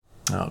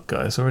Oh,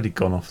 God, it's already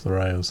gone off the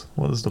rails.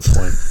 What is the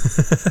point?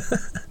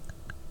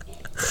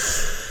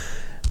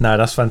 No,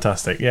 that's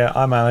fantastic. Yeah,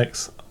 I'm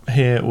Alex,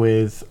 here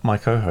with my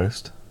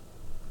co-host.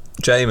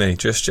 Jamie,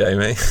 just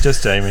Jamie.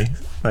 Just Jamie.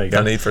 There you go.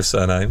 No need for a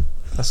surname.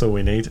 That's all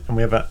we need. And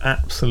we have an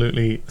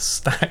absolutely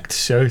stacked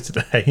show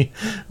today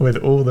with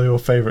all your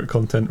favourite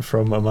content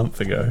from a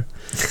month ago.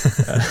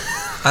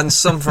 And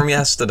some from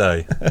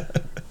yesterday.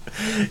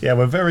 Yeah,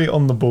 we're very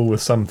on the ball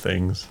with some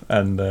things,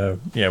 and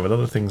with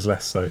other things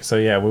less so. So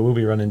yeah, we will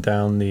be running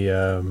down the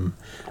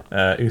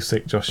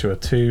Usyk Joshua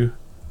 2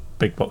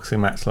 big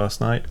boxing match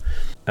last night,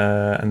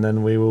 and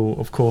then we will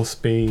of course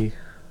be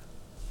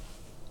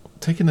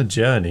taking a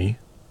journey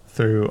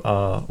through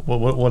our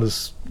what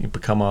has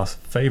become our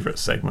favourite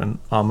segment,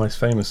 our most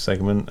famous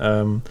segment.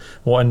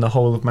 What in the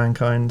whole of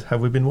mankind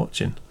have we been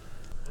watching?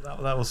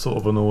 That was sort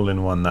of an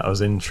all-in-one. That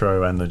was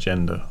intro and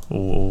agenda,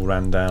 all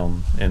ran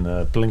down in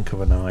a blink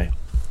of an eye.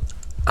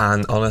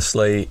 And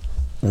honestly,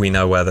 we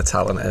know where the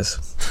talent is.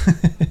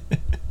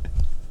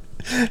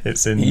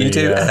 It's in you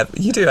do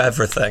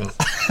everything.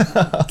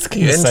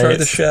 You intro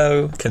the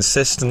show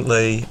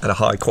consistently at a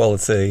high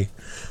quality.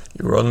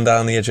 You run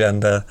down the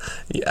agenda.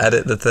 You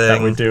edit the thing.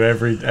 That we do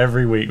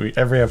every week.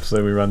 Every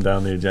episode we run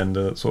down the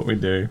agenda. That's what we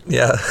do.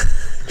 Yeah.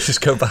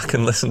 Just go back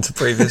and listen to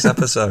previous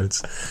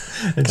episodes.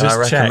 And just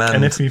I check. recommend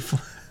And if you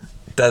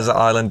Desert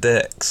Island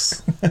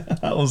Dicks.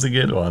 That was a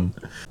good one.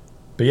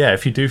 But yeah,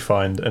 if you do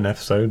find an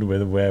episode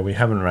where we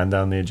haven't ran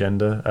down the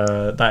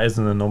agenda, that is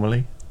an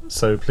anomaly.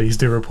 So please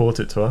do report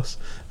it to us.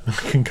 We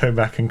can go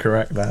back and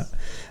correct that.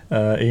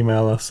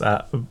 Email us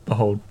at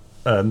behold.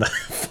 No,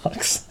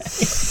 fuck's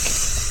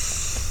sake.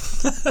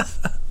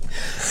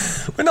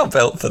 We're not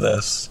built for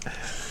this.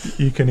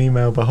 You can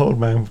email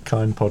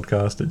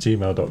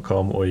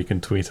beholdmankindpodcast@gmail.com, or you can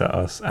tweet at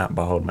us at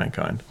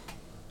beholdmankind.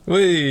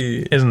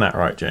 Whee! Isn't that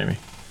right, Jamie?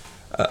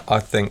 I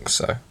think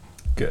so.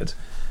 Good.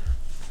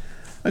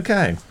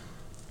 Okay.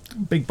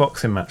 Big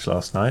boxing match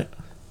last night.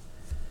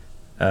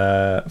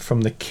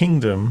 From the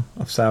Kingdom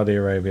of Saudi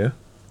Arabia.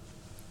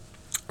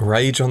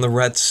 Rage on the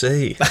Red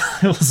Sea.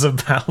 It was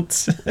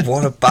about...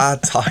 What a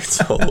bad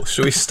title.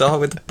 Should we start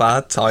with the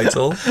bad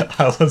title?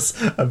 I was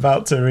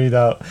about to read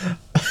out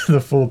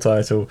the full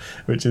title,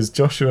 which is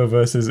Joshua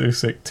versus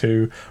Usyk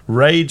 2,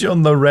 Rage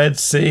on the Red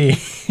Sea.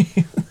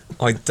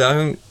 I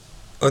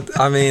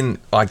mean,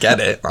 I get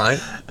it, right?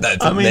 They're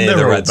they're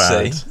the all Red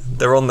bad. Sea.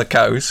 They're on the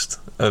coast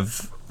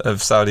of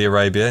Saudi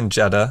Arabia in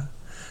Jeddah,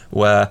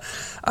 where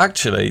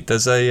actually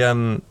there's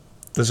a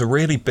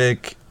really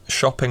big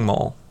shopping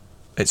mall.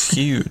 It's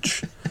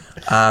huge,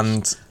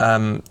 and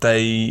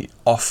they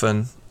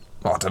often,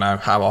 well, I don't know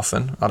how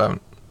often, I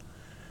don't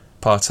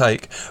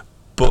partake,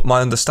 but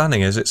my understanding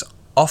is it's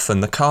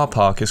often the car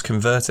park is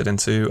converted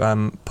into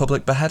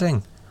public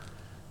beheading.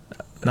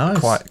 Nice.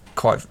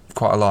 Quite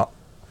a lot.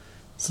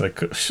 So I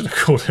should have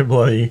called it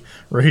bloody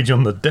Rage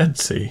on the Dead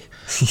Sea.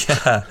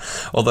 Yeah,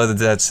 although the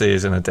Dead Sea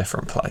is in a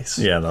different place.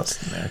 Yeah, that's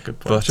good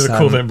point. But, Should have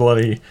called it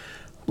bloody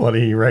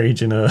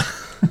Rage in a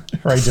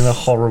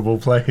horrible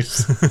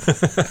place.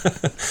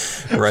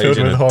 Rage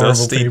in a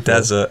dusty people.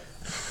 desert.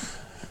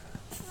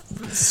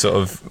 Sort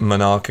of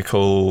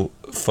monarchical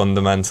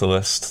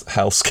fundamentalist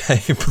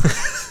hellscape.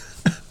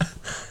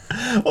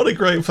 What a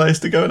great place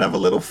to go and have a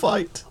little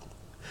fight.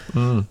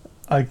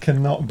 I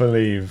cannot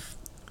believe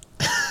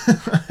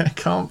I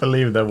can't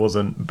believe there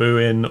wasn't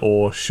booing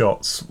or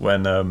shots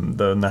when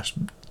the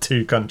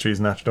two countries'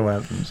 national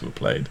anthems were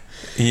played.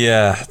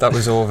 Yeah, that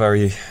was all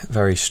very,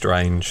 very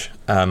strange.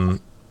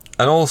 And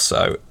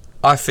also,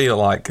 I feel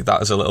like that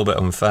was a little bit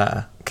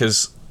unfair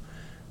because,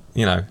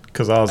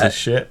 because ours is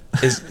shit.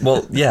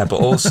 Yeah,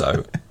 but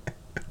also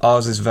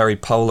ours is very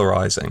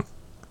polarizing,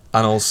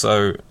 and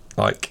also,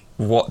 like,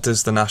 what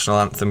does the national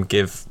anthem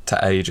give to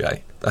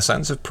AJ? A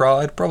sense of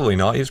pride? Probably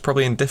not. He was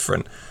probably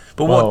indifferent.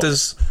 But what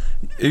does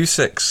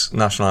Usyk's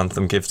national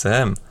anthem give to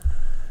him?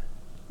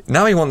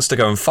 Now he wants to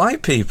go and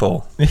fight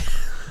people.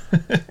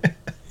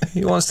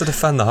 He wants to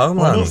defend the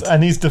homeland.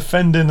 And he's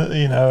defending,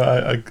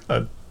 a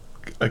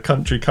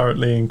country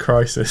currently in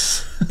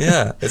crisis.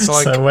 Yeah, it's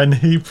like so when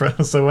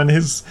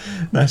his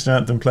national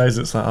anthem plays,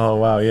 it's like, oh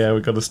wow, yeah,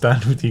 we've got to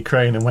stand with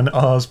Ukraine. And when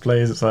ours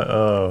plays, it's like,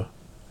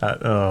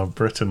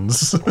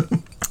 Britons.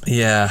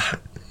 Yeah,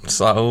 it's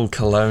like old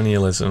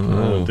colonialism.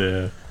 Oh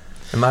dear.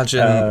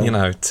 Imagine,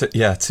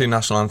 two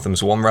national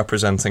anthems, one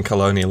representing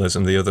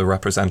colonialism, the other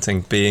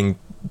representing being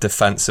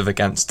defensive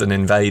against an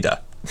invader.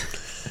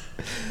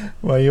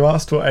 Well, you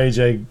asked what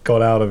AJ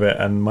got out of it,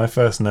 and my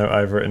first note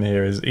I've written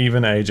here is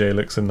even AJ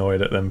looks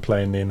annoyed at them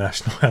playing the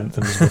national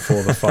anthems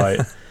before the fight.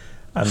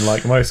 And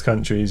like most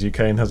countries,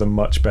 Ukraine has a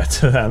much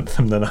better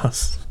anthem than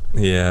us.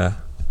 Yeah.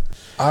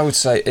 I would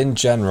say, in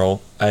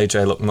general,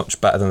 AJ looked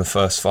much better than the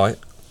first fight.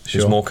 He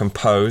was more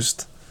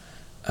composed.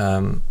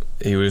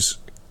 He was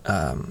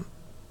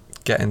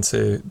getting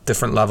to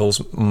different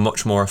levels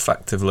much more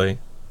effectively.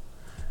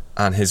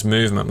 And his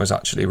movement was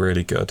actually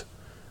really good.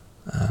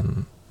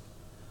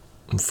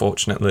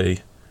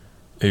 Unfortunately,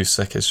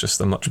 Usyk is just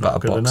a much better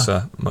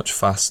boxer, much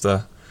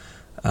faster.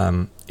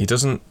 He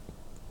doesn't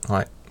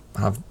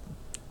have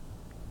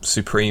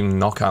supreme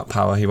knockout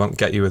power. He won't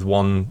get you with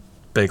one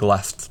big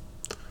left,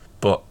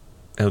 but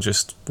he'll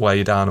just wear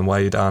you down and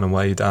wear you down and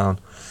wear you down.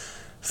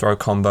 Throw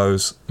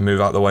combos,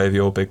 move out the way of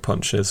your big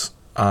punches,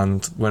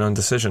 and win on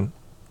decision.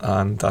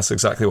 And that's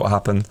exactly what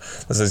happened.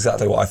 That's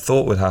exactly what I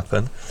thought would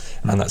happen,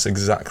 and that's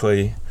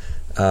exactly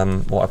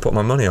what I put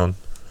my money on.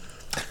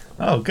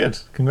 Oh, good!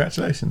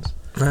 Congratulations.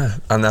 Yeah.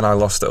 And then I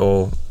lost it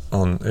all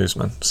on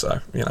Usman. So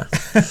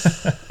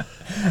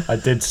I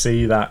did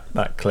see that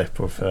clip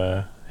of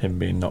him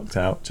being knocked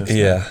out. Just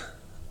yeah.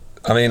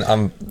 I mean,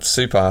 I'm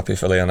super happy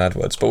for Leon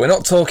Edwards, but we're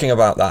not talking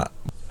about that.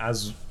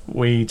 As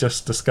we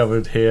just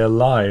discovered here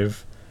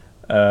live,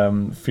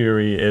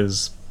 Fury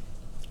is,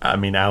 I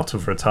mean, out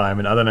of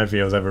retirement. I don't know if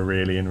he was ever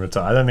really in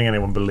retirement. I don't think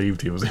anyone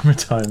believed he was in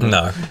retirement.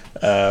 No.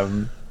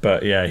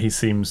 But yeah, he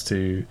seems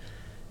to.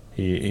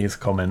 His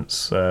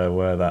comments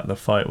were that the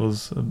fight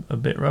was a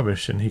bit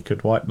rubbish and he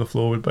could wipe the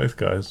floor with both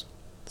guys.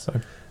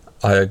 So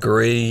I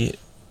agree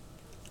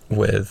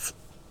with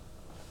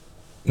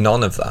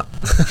none of that.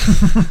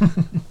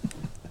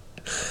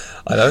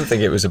 I don't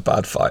think it was a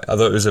bad fight. I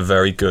thought it was a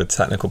very good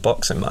technical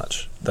boxing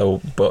match.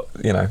 Though, but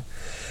you know,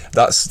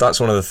 that's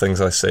one of the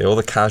things I see. All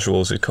the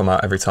casuals who come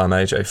out every time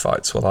AJ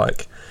fights were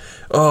like,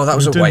 "Oh, that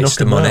was a waste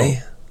of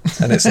money."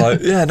 And it's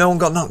like, yeah, no one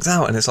got knocked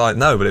out, and it's like,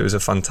 no, but it was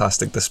a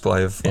fantastic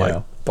display of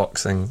like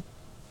boxing,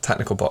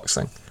 technical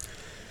boxing.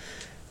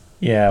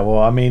 Yeah, well,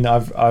 I mean,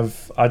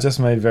 I just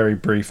made very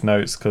brief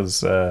notes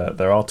because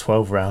there are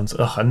 12 rounds.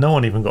 Ugh, and no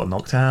one even got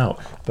knocked out.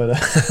 But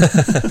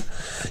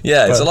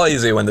yeah, it's a lot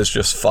easier when there's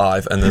just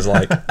 5 and there's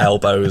like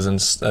elbows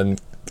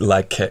and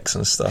leg kicks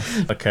and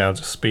stuff. Okay, I'll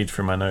just speed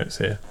through my notes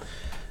here.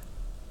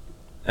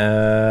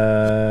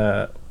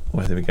 Where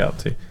did we get up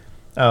to?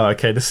 Oh,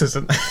 okay, this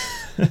isn't.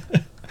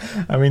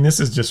 I mean,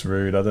 this is just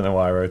rude. I don't know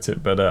why I wrote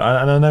it, but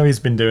I know he's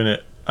been doing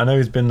it. I know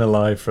he's been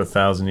alive for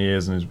 1,000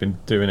 years and he's been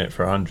doing it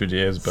for 100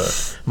 years,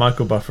 but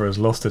Michael Buffer has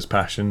lost his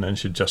passion and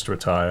should just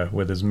retire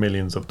with his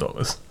millions of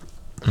dollars.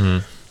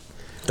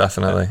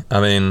 Definitely.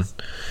 I mean,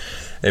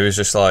 it was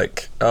just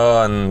like,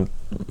 oh, and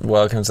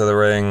welcome to the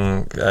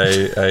ring,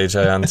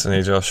 AJ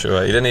Anthony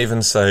Joshua. He didn't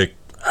even say,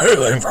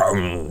 hailing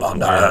from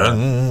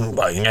London,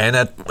 weighing in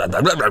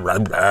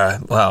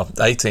at, well,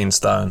 18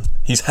 stone.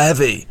 He's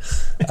heavy.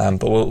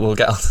 But we'll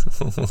get on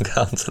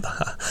to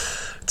that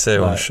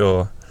too, I'm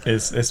sure.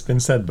 It's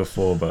been said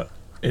before, but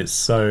it's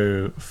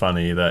so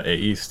funny that it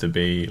used to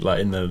be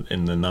like in the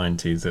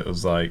 90s. It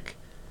was like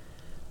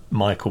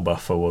Michael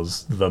Buffer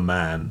was the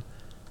man,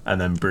 and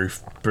then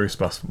Bruce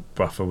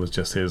Buffer was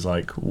just his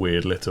like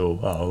weird little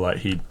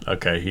he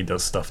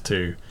does stuff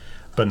too.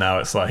 But now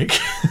it's like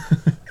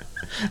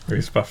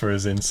Bruce Buffer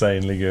is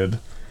insanely good,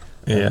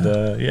 and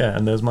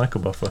and there's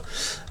Michael Buffer.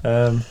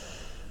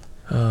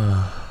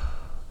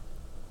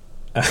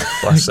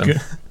 Bless him.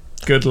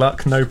 Good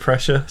luck, no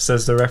pressure,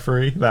 says the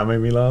referee. That made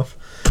me laugh.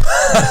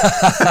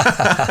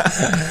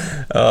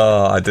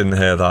 Oh, I didn't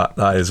hear that.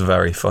 That is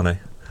very funny.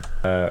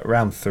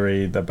 Round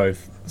 3, they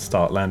both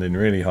start landing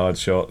really hard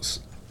shots.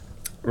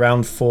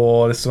 Round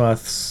 4, this one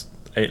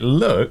it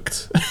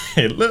looked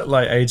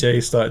like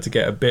AJ started to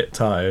get a bit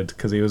tired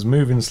because he was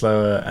moving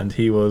slower and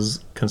he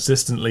was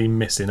consistently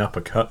missing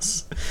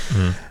uppercuts.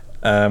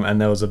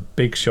 And there was a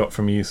big shot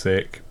from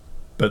Usyk,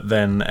 but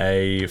then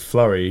a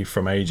flurry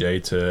from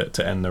AJ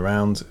to end the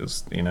round. It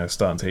was,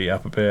 starting to heat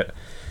up a bit.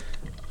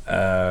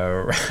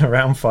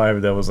 Round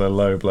 5, there was a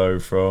low blow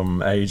from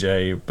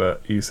AJ,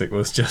 but Usyk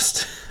was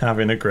just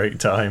having a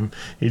great time.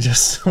 He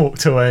just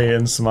walked away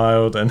and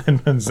smiled, and then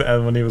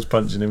when he was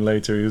punching him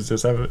later, he was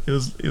just he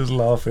was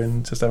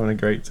laughing, just having a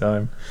great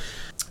time.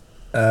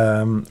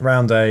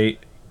 Round 8,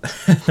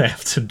 they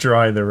have to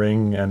dry the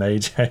ring, and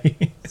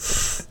AJ.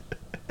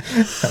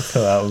 I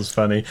thought that was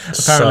funny.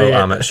 Apparently, so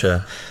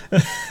amateur.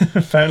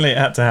 Apparently it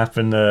had to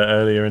happen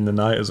earlier in the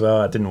night as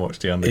well. I didn't watch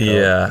the undercard.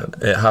 Yeah,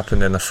 it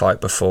happened in the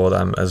fight before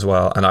them as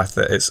well. And I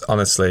think it's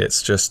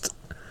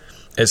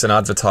an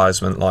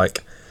advertisement,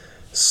 like,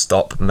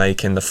 stop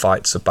making the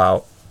fights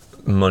about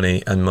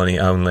money and money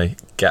only.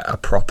 Get a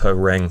proper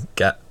ring.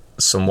 Get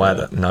somewhere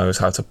that knows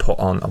how to put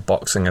on a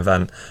boxing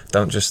event.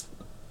 Don't just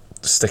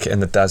stick it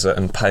in the desert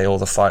and pay all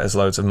the fighters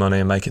loads of money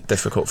and make it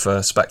difficult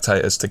for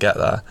spectators to get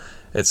there.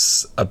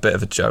 It's a bit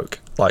of a joke.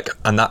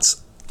 And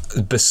that's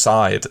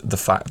beside the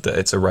fact that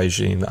it's a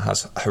regime that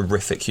has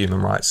horrific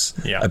human rights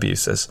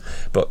abuses.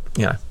 But,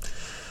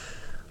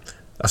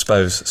 I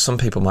suppose some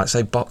people might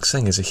say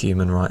boxing is a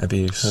human right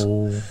abuse.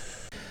 Ooh.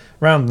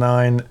 Round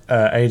 9,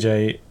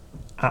 AJ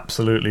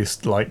absolutely,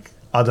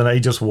 I don't know, he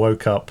just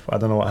woke up. I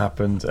don't know what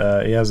happened.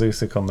 He has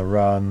Usyk on the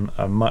run.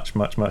 A much,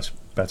 much, much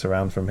better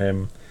round from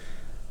him.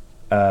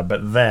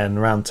 But then,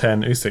 round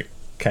 10, Usyk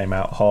came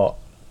out hot.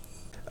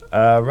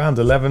 Round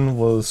 11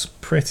 was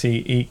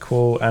pretty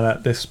equal, and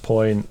at this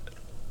point,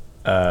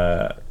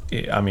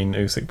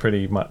 Usyk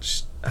pretty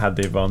much had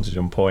the advantage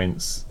on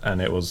points,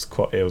 and it was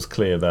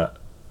clear that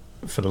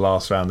for the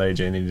last round,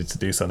 AJ needed to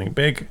do something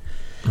big.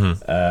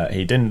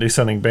 He didn't do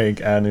something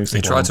big, and Usyk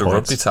he tried to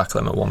rugby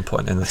tackle him at one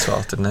point in the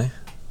 12th, didn't he?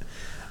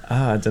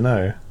 I don't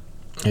know.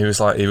 He was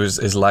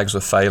his legs were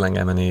failing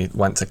him, and he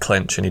went to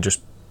clinch, and he just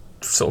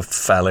sort of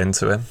fell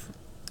into him.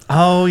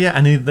 Oh yeah,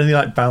 and then he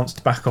like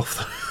bounced back off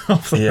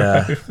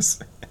the ropes.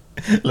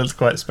 Looks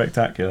quite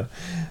spectacular.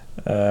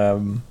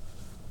 Usyk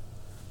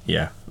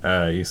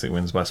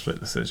wins by split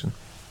decision.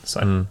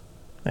 So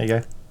there you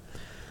go.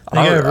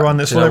 There you go, everyone.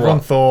 That's what everyone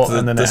thought,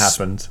 and then it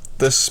happened.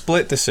 The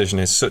split decision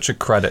is such a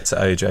credit to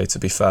AJ, to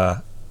be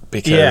fair,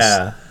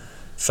 because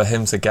for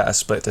him to get a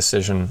split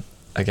decision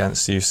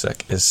against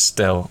Usyk is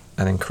still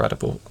an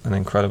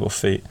incredible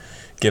feat,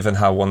 given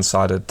how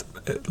one-sided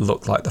it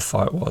looked like the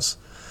fight was.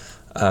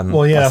 That's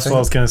what I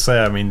was going to say.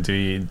 I mean, do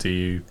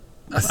you?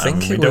 I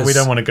think we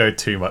don't want to go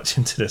too much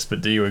into this,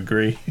 but do you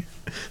agree?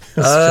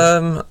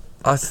 I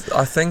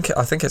think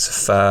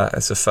it's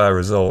a fair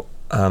result.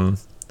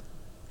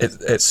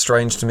 It's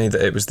strange to me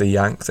that it was the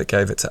yank that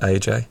gave it to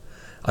AJ.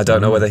 I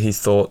don't know whether he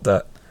thought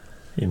that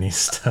he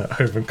needs to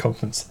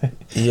overcompensate.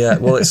 Yeah,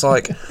 well, it's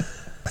like,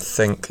 I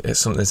think it's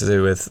something to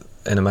do with,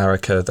 in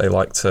America they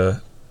like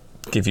to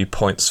give you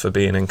points for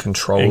being in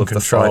control of the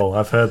fight.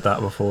 I've heard that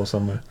before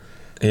somewhere.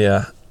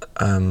 Yeah.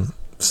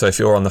 So if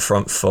you're on the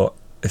front foot,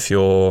 if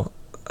you're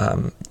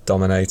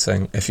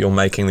dominating, if you're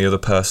making the other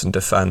person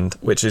defend,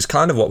 which is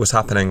kind of what was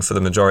happening for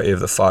the majority of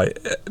the fight,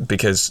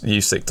 because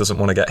Usyk doesn't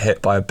want to get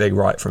hit by a big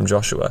right from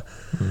Joshua.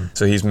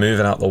 So he's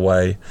moving out the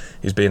way,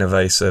 he's being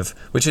evasive,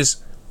 which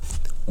is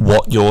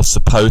what you're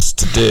supposed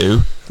to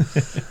do.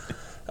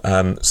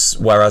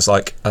 Whereas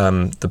like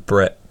the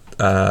Brit,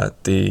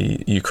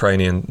 the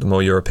Ukrainian, the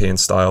more European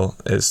style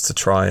is to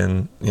try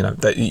and,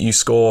 that you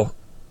score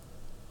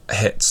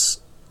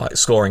hits, like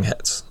scoring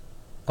hits,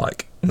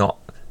 like not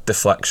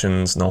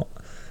deflections, not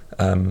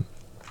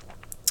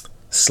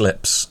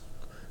slips,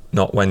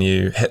 not when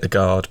you hit the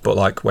guard, but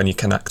like when you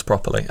connect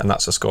properly, and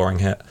that's a scoring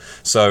hit.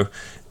 So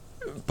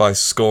by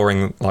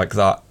scoring like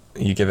that,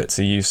 you give it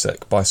to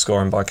Usyk. By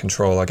scoring by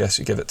control, I guess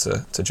you give it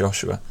to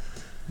Joshua.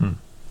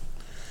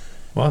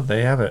 Well, there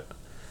you have it.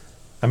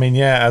 I mean,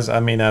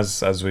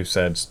 as we've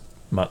said,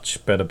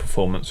 much better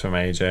performance from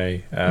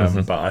AJ.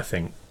 But I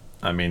think,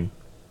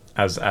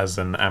 as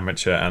an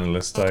amateur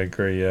analyst, I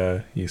agree.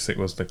 Usyk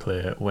was the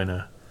clear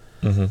winner.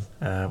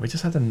 We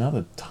just had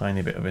another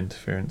tiny bit of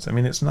interference. I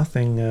mean, it's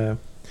nothing.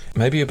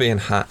 Maybe you're being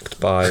hacked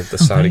by the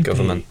Saudi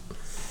government.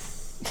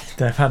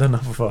 They've had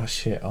enough of our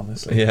shit,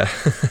 honestly. Yeah.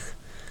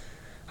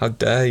 How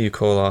dare you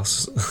call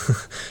us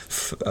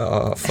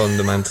our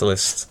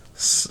fundamentalist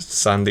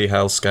Sandy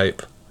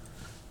hellscape?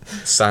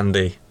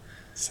 Sandy.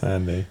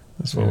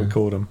 That's what we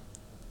called him.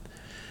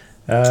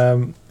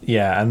 And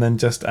then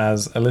just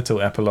as a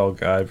little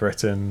epilogue, I've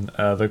written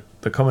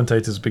the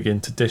commentators begin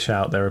to dish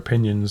out their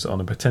opinions on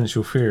a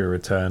potential Fury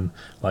return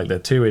like they're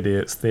two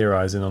idiots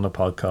theorising on a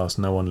podcast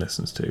no one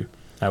listens to,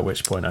 at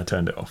which point I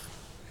turned it off.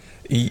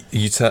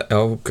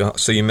 Oh God!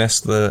 So you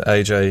missed the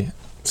AJ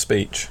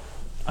speech?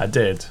 I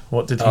did.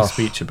 What did he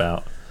speech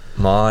about?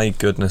 My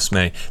goodness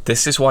me.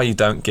 This is why you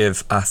don't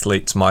give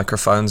athletes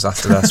microphones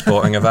after their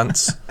sporting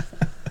events.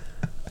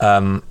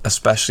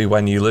 Especially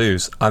when you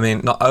lose. I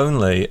mean, not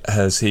only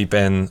has he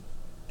been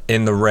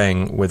in the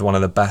ring with one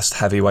of the best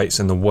heavyweights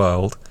in the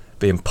world,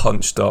 being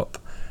punched up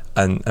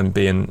and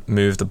being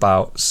moved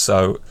about,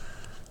 so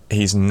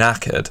he's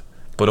knackered,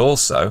 but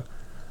also,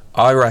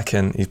 I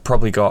reckon he's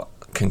probably got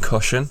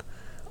concussion.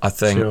 I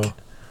think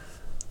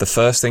the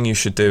first thing you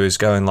should do is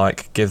go and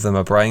give them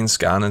a brain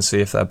scan and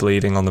see if they're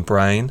bleeding on the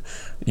brain.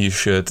 You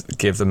should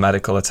give them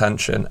medical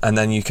attention, and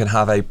then you can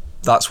have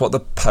that's what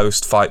the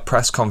post-fight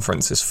press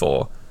conference is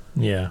for.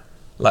 Yeah.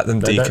 Let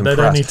them decompress. They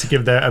don't need to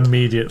give their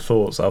immediate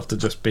thoughts after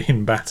just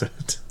being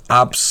battered.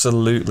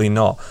 Absolutely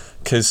not.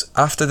 Because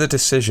after the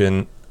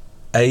decision,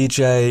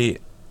 AJ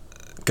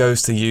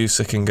goes to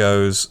Usyk and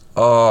goes,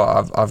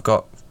 I've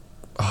got...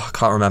 I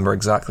can't remember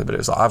exactly, but it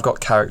was like, I've got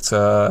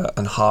character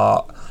and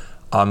heart.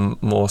 I'm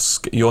more...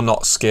 You're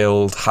not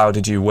skilled. How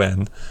did you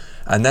win?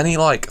 And then he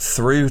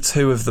threw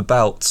two of the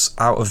belts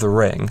out of the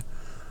ring,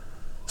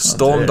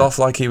 stormed off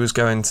like he was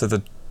going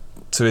to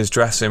his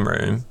dressing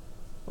room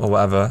or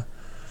whatever,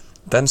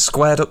 then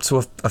squared up to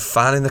a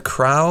fan in the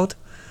crowd,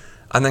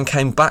 and then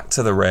came back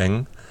to the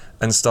ring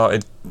and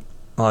started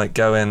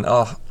going,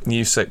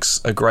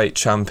 Usyk's a great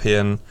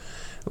champion,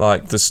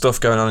 there's stuff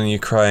going on in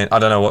Ukraine. I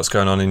don't know what's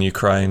going on in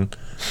Ukraine.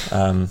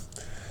 I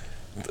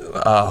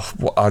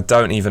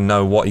don't even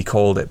know what he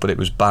called it, but it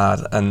was bad,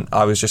 and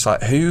I was just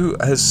like, who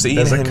has seen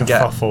him get... There's a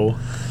kerfuffle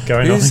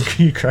going on in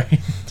Ukraine.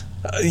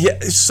 Yeah,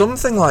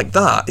 something like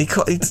that. He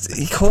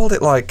called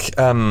it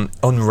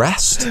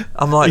unrest.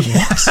 I'm like,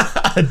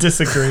 what? A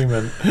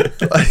disagreement.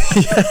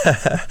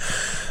 Yeah,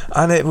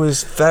 and it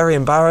was very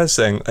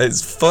embarrassing.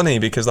 It's funny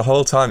because the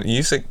whole time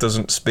Usyk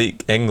doesn't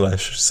speak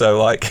English,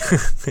 so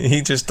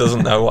he just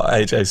doesn't know what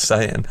AJ's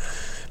saying.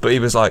 But he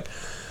was like,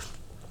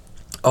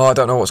 I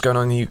don't know what's going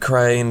on in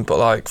Ukraine,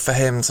 but for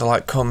him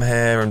to come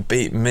here and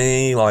beat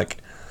me,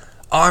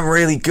 I'm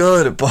really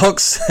good at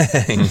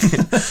boxing.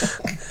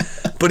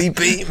 But he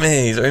beat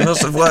me, so he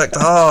must have worked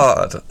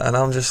hard. And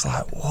I'm just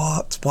like,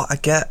 what I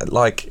get?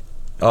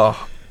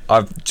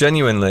 I've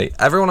genuinely...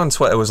 Everyone on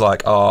Twitter was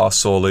like,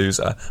 sore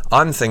loser.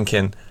 I'm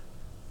thinking,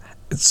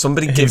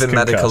 somebody give him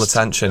medical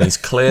attention. He's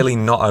clearly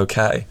not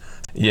okay.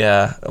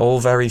 Yeah, all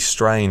very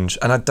strange.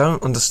 And I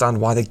don't understand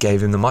why they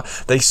gave him the mic.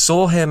 They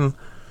saw him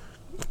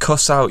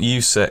cuss out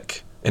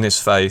Usyk in his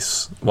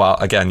face. Well,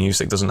 again,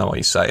 Usyk doesn't know what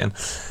he's saying.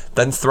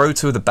 Then throw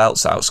two of the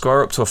belts out,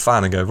 square up to a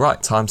fan and go,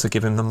 right, time to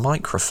give him the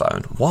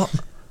microphone. What?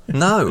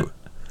 No.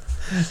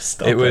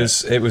 Stop It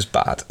was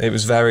bad. It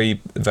was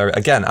very, very,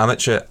 again,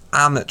 amateur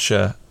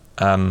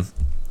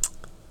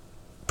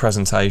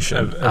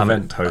presentation.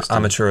 Event hosting.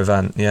 Amateur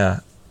event, yeah.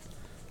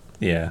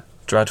 Yeah.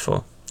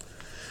 Dreadful.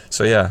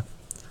 So, yeah.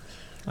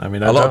 I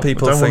mean, A lot of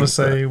people I don't want think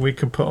to say we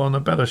could put on a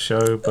better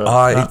show, but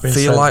I that being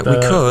feel said, like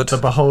we could. The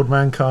Behold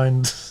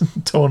Mankind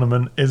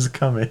tournament is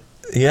coming.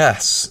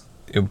 Yes.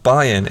 Your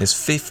buy-in is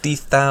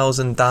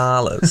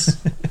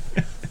 $50,000.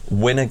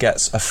 Winner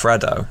gets a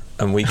Freddo,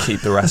 and we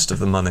keep the rest of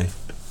the money.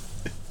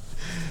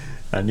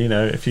 And, you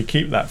know, if you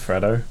keep that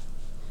Freddo,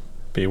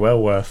 be well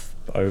worth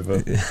over,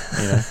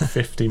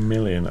 50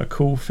 million. A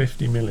cool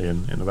 50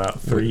 million in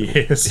about 3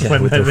 years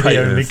when with they're the the rate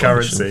of only inflation.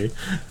 currency.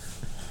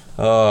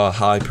 Oh,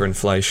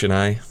 hyperinflation,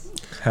 eh?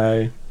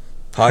 Hey.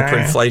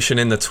 Hyperinflation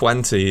in the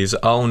 20s.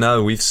 Oh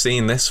no, we've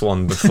seen this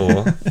one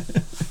before.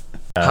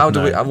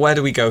 Where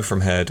do we go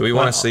from here? Do we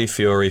want to see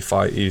Fury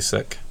fight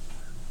Usyk?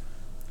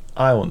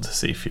 I want to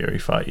see Fury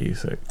fight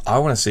Usyk. I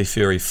want to see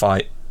Fury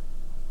fight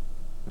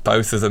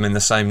both of them in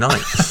the same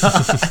night.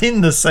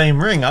 In the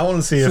same ring. I want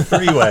to see a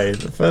three-way.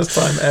 The first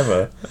time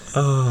ever.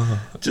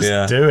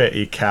 Just do it,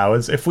 you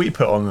cowards. If we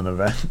put on an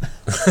event.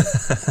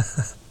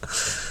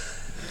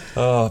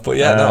 But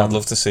yeah, I'd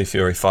love to see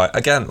Fury fight.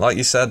 Again, like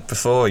you said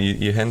before,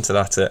 you hinted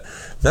at it.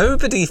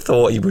 Nobody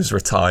thought he was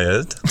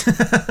retired.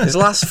 His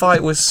last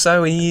fight was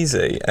so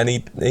easy, and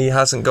he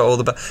hasn't got all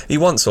the belts. He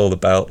wants all the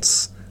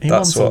belts. He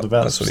wants all the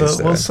belts. That's what he's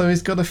doing. So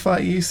he's got to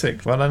fight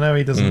Usyk. But I know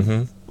he doesn't.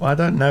 Mm-hmm. Well, I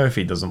don't know if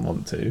he doesn't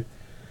want to.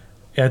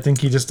 Yeah, I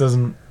think he just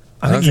doesn't.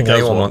 I don't he think does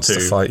anyone want wants to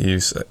fight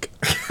Usyk.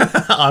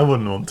 I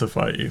wouldn't want to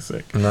fight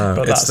Usyk. No,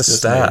 but it's the just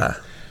stare.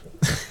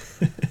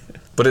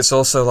 But it's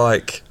also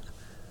like,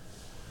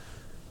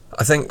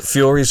 I think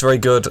Fury's very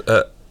good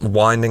at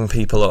winding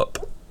people up.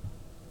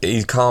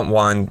 He can't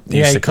wind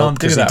Usyk up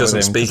because he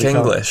doesn't speak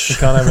English. He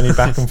can't have any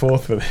back and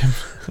forth with him.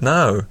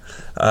 No.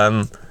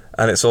 And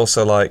it's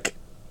also like,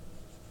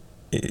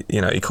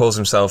 he calls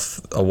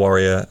himself a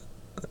warrior,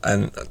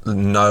 and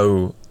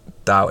no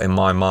doubt in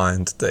my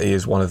mind that he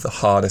is one of the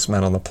hardest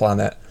men on the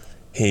planet.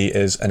 He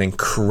is an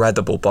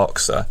incredible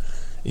boxer.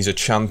 He's a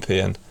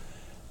champion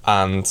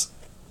and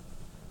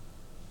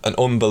an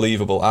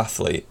unbelievable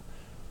athlete.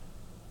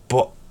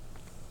 But,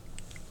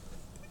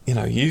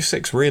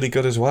 Usyk's really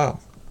good as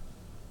well.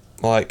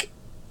 Like,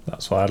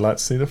 that's why I'd like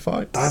to see the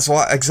fight. That's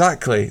why,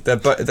 exactly.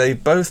 They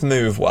both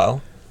move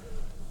well,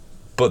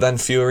 but then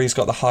Fury's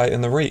got the height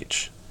and the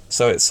reach.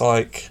 So it's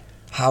like,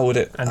 how would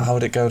it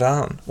go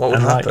down? What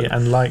would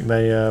happen? Like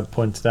they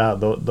pointed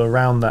out, the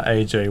round that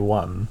AJ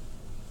won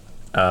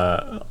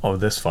of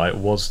this fight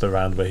was the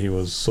round where he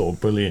was sort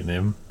of bullying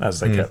him, as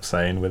they kept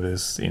saying, with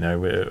his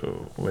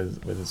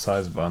with his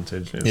size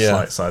advantage,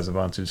 slight size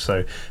advantage.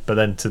 So, but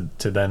then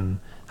to then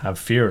have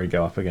Fury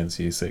go up against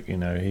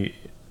Usyk,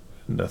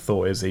 the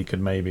thought is he could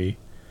maybe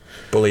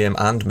bully him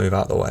and move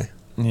out the way.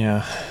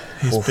 Yeah,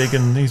 he's big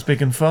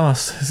and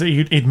fast. So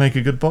he'd make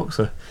a good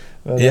boxer.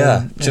 But, do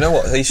you know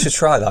what? He should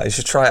try that. He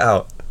should try it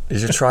out. He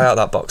should try out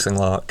that boxing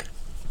lark.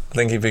 I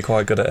think he'd be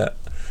quite good at it.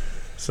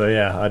 So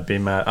yeah, I'd be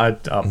mad.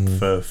 I'd up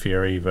for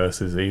Fury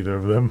versus either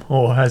of them,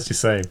 or as you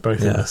say,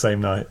 both in the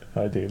same night,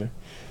 ideally.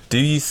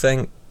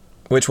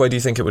 Which way do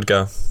you think it would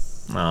go?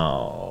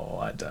 Oh,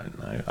 I don't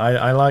know.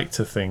 I like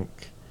to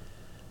think.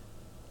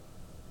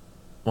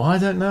 Well, I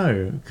don't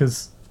know,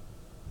 because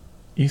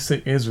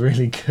Usyk is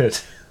really good.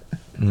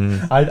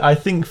 I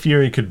think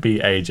Fury could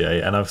beat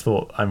AJ, and I've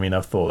thought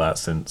that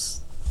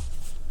since,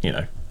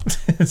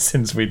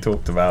 since we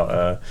talked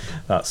about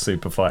that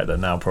super fight that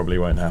now probably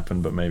won't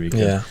happen, but maybe could.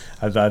 Yeah.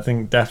 I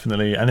think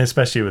definitely, and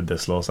especially with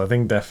this loss, I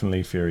think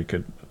definitely Fury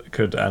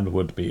could and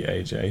would beat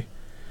AJ.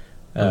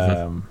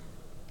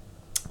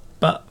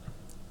 But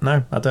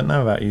no, I don't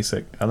know about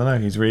Usyk. I don't know.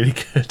 He's really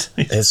good.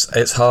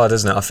 It's hard,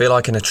 isn't it? I feel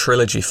like in a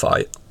trilogy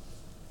fight,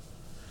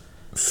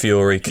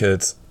 Fury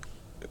could.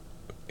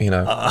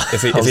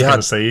 If he had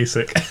to say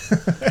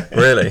Usyk.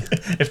 Really?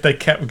 If they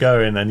kept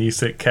going and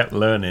Usyk kept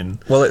learning.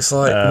 Well, it's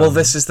like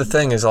this is the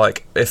thing, is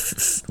like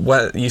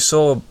when you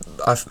saw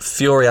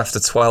Fury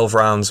after 12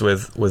 rounds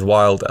with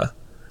Wilder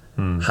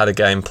had a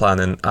game plan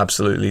and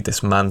absolutely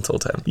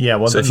dismantled him. Yeah,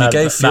 well, so if you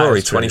gave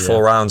Fury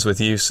 24 rounds with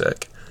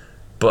Usyk,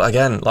 but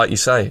again, like you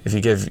say, if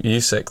you give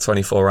Usyk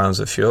 24 rounds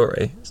with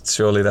Fury,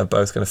 surely they're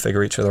both going to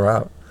figure each other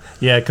out.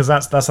 Yeah, because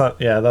that's not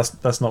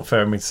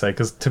fair of me to say,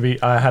 because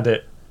I had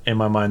it in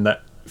my mind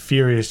that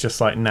Fury is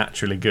just like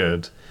naturally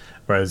good,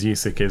 whereas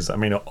Usyk is,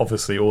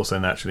 obviously also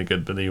naturally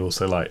good, but he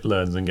also like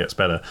learns and gets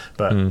better.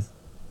 But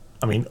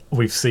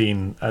we've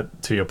seen,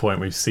 to your point,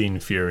 we've seen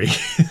Fury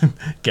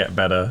get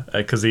better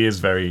because he is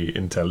very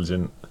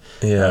intelligent.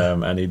 Yeah,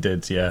 and he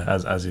did. Yeah,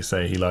 as you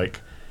say, he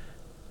like.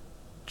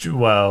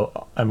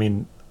 Well,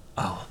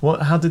 Oh,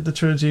 what? How did the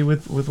trilogy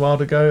with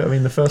Wilder go? I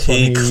mean, the first one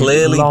He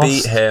clearly lost.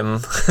 beat him,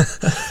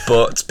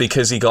 but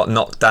because he got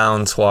knocked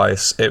down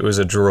twice, it was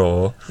a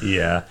draw.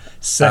 Yeah.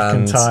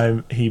 Second And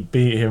time he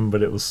beat him,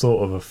 but it was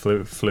sort of a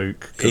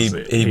fluke. He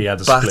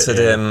had a battered split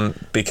ear. him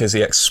because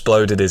he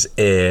exploded his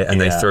ear, and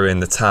they Yeah. threw in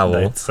the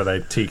towel So they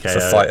TKO for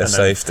fighter and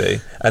then-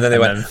 safety. And then they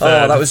and went, then "Oh,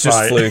 third that was just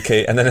fight-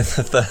 fluky." And then in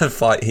the third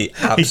fight, he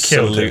killed him.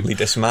 absolutely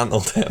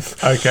dismantled him.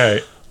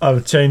 Okay,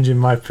 I'm changing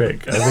my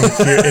pick. I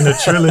think in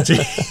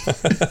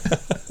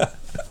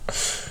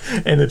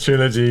a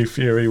trilogy,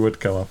 Fury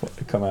would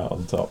come out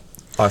on top.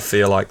 I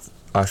feel like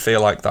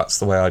that's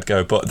the way I'd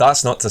go. But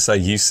that's not to say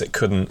Usyk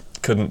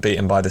couldn't beat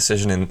him by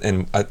decision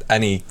in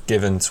any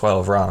given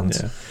 12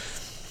 rounds. Yeah,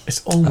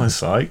 it's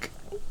almost like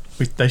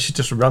they should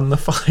just run the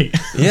fight.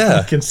 Yeah.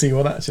 You can see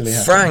what actually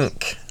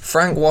happens.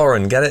 Frank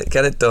Warren, get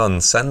it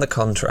done. Send the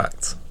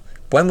contract.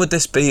 When would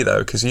this be though?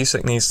 Because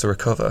Usyk needs to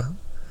recover.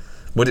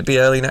 Would it be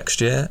early next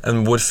year?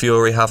 And would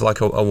Fury have like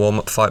a warm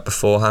up fight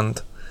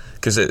beforehand?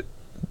 Because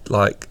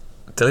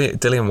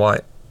Dillian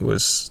White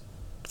was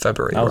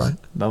February, right?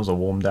 That was a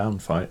warm down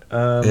fight.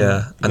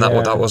 Yeah, and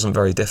that wasn't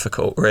very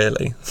difficult,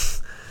 really.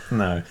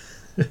 No.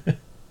 He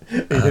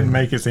didn't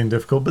make it seem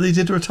difficult, but he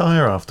did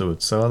retire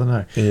afterwards, so I don't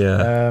know.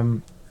 Yeah.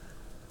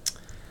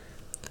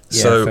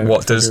 So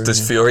what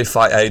does Fury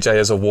fight AJ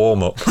as a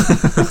warm up?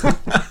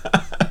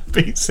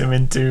 Beats him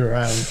in 2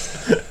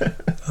 rounds.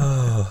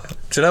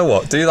 Do you know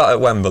what? Do that at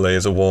Wembley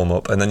as a warm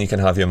up, and then you can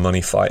have your money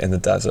fight in the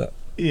desert.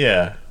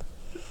 Yeah,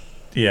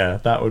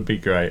 that would be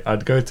great.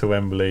 I'd go to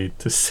Wembley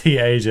to see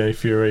AJ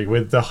Fury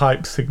with the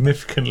hype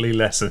significantly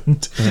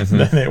lessened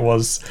than it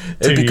was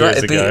 2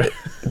 years ago.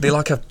 It'd be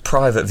like a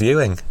private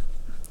viewing.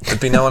 There'd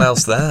be no one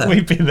else there.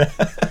 We'd be there.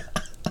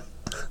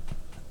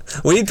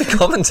 We'd be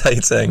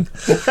commentating.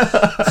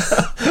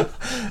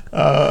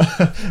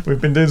 We've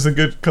been doing some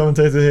good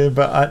commentator here,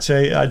 but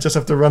actually I just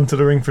have to run to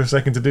the ring for a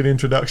second to do the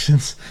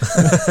introductions.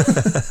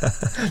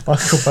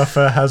 Michael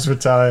Buffer has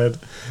retired.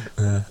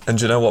 And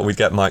do you know what? We'd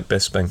get Mike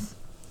Bisping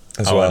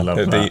as I well. love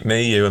It'd that. be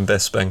me, you, and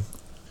Bisping.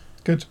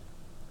 Good.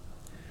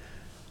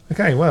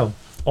 Okay, well,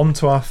 on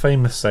to our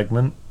famous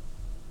segment.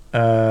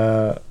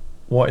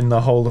 What in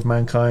the whole of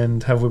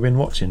mankind have we been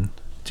watching?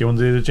 Do you want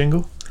to do the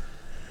jingle?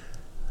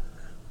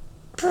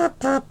 I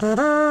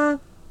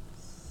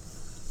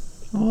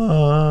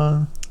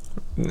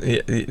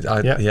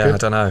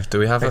don't know. Do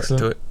we have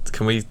Excellent. it?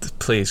 Can we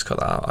please cut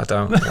that out? I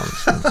don't want.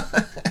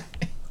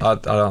 I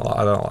don't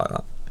like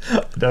that.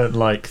 I don't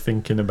like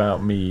thinking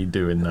about me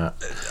doing that.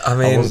 I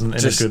mean, I wasn't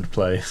in a good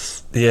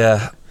place.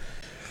 Yeah.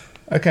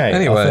 Okay.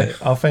 Anyway.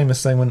 our famous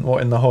segment.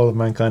 What in the whole of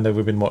mankind have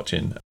we been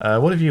watching?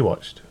 What have you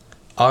watched?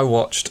 I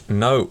watched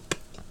Nope.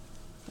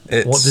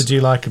 What did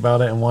you like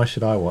about it, and why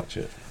should I watch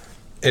it?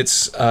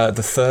 It's the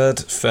third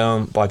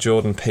film by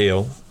Jordan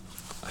Peele,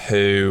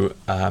 who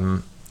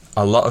a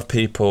lot of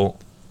people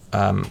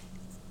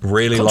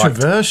really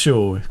liked.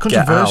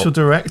 Controversial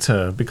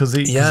director because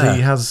he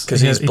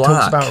he's he black.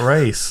 talks about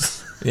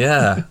race.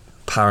 Yeah,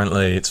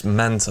 apparently it's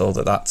mental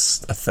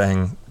that's a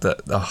thing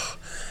that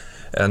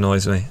it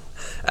annoys me.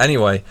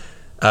 Anyway,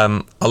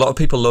 a lot of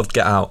people loved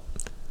Get Out.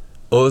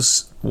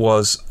 Us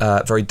was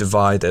very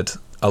divided.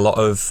 A lot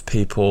of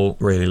people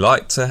really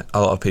liked it,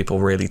 a lot of people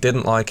really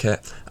didn't like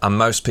it, and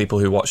most people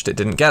who watched it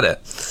didn't get it.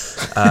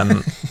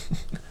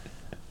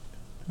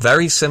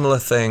 Very similar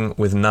thing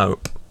with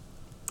Nope,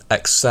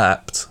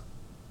 except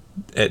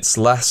it's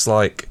less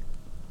like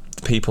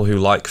people who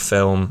like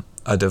film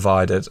are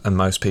divided and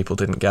most people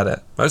didn't get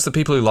it. Most of the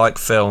people who like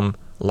film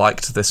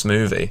liked this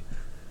movie,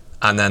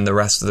 and then the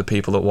rest of the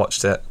people that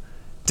watched it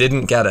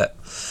didn't get it.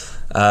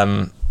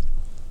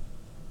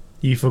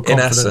 You feel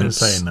confident in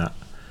saying that?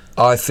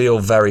 I feel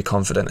very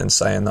confident in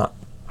saying that.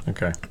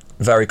 Okay.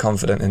 Very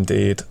confident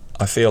indeed.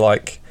 I feel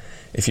like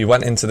if you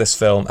went into this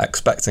film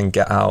expecting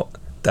Get Out,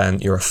 then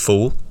you're a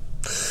fool.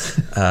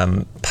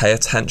 Pay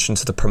attention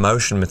to the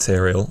promotion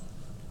material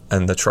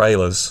and the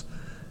trailers,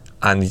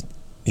 and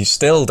you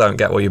still don't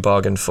get what you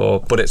bargained for.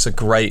 But it's a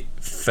great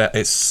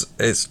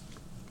it's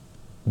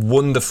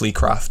wonderfully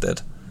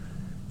crafted,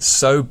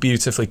 so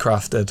beautifully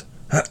crafted.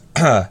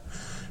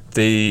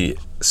 The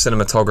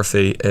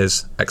cinematography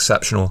is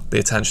exceptional. The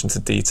attention to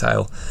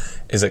detail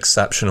is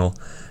exceptional.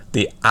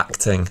 The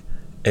acting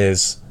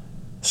is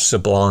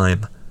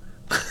sublime.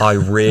 I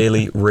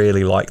really,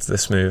 really liked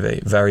this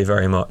movie very,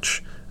 very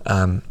much.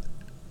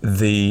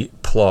 The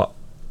plot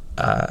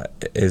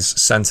is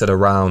centered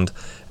around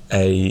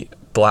a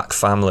black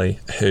family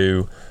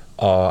who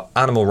are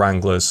animal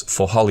wranglers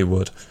for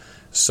Hollywood.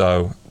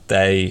 So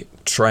they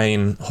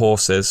train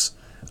horses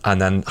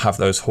and then have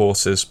those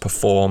horses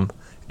perform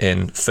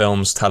in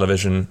films,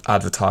 television,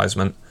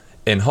 advertisement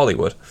in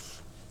Hollywood.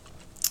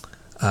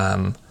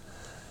 And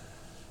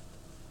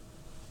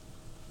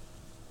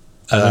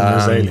then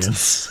there's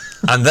aliens.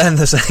 And then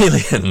there's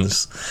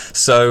aliens.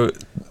 So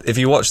if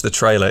you watch the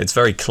trailer, it's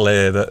very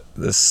clear that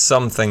there's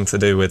something to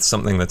do with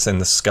something that's in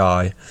the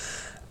sky,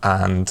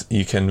 and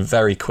you can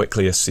very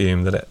quickly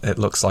assume that it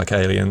looks like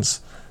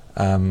aliens.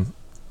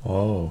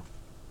 Oh.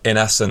 In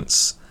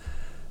essence,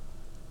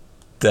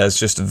 there's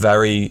just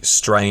very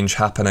strange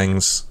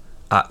happenings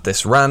at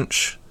this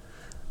ranch.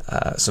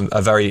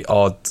 A very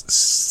odd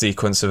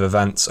sequence of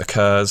events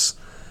occurs,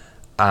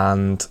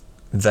 and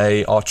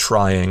they are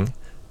trying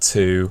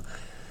to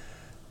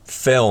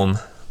film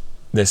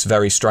this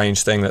very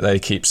strange thing that they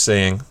keep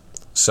seeing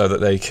so that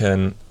they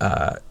can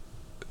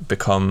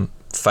become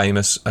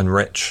famous and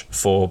rich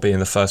for being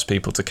the first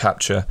people to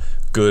capture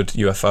good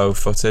UFO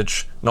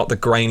footage, not the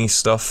grainy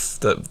stuff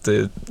that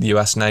the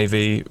US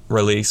Navy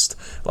released,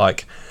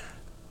 like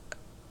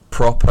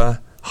proper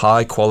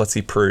high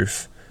quality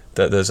proof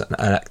that there's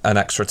an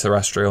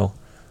extraterrestrial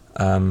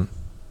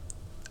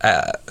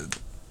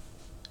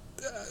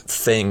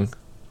thing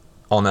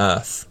on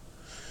Earth,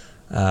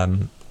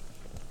 and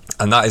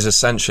that is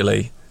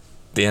essentially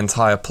the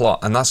entire plot,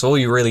 and that's all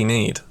you really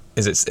need.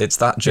 Is it's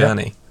that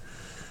journey.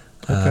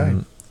 Okay.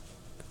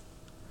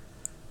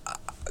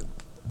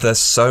 There's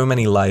so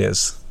many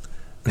layers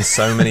and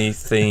so many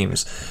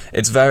themes.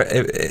 It's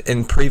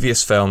in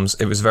previous films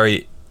it was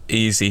very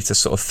easy to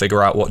sort of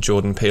figure out what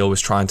Jordan Peele was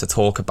trying to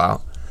talk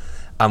about,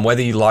 and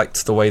whether you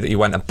liked the way that he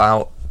went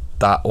about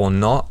that or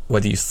not,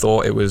 whether you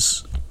thought it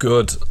was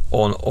good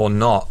or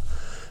not,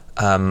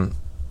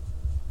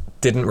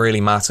 didn't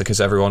really matter, because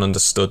everyone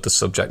understood the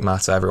subject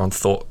matter. Everyone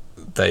thought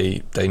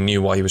they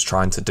knew what he was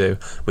trying to do.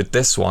 With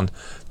this one,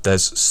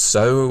 there's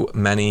so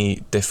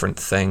many different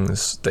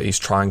things that he's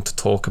trying to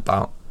talk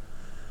about,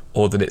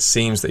 or that it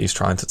seems that he's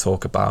trying to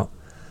talk about,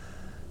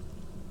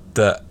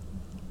 that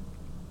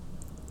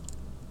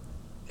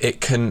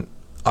it can...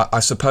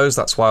 I suppose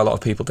that's why a lot of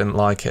people didn't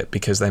like it,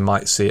 because they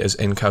might see it as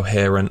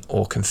incoherent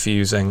or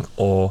confusing,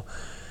 or...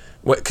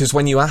 Because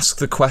when you ask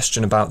the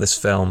question about this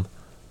film,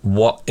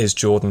 what is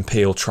Jordan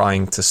Peele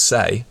trying to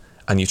say,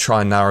 and you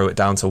try and narrow it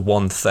down to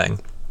one thing,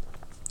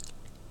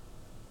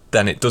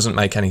 then it doesn't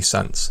make any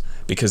sense,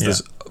 because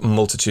there's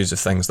multitudes of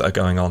things that are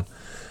going on.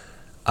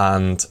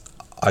 And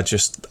I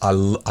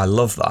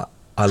love that.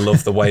 I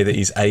love the way that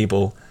he's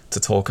able to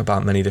talk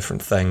about many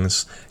different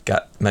things,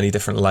 get many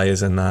different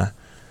layers in there.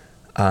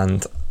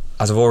 And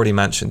as I've already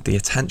mentioned, the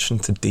attention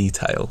to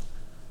detail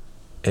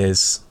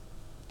is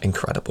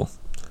incredible.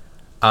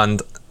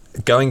 And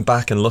going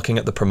back and looking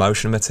at the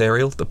promotion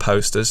material, the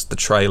posters, the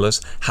trailers,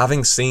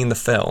 having seen the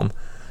film,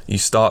 you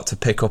start to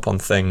pick up on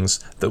things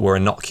that were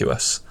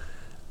innocuous,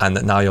 and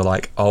that now you're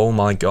like, oh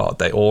my god,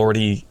 they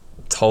already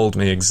told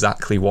me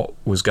exactly what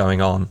was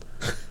going on.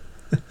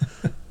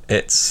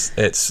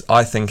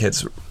 I think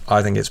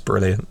it's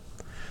brilliant.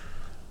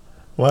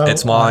 Well,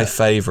 it's my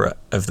favourite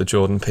of the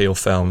Jordan Peele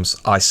films.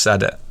 I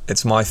said it.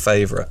 It's my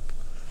favourite.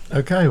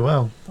 Okay,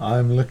 well,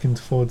 I'm looking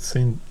forward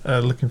to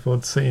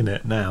seeing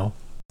it now.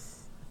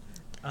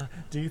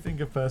 Do you think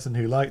a person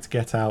who liked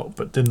Get Out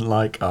but didn't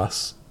like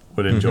Us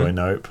would enjoy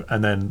Nope?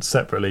 And then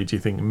separately, do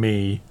you think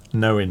me,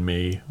 knowing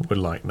me, would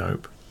like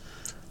Nope?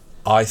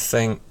 I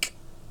think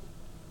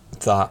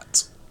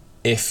that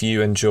if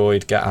you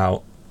enjoyed Get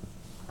Out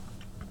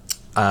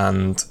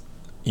and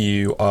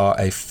you are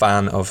a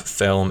fan of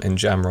film in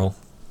general,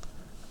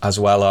 as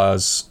well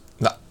as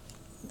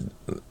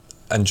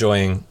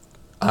enjoying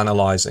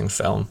analysing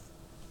film,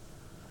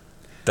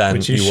 then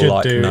which you will should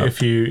like do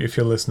Nope. if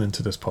you're listening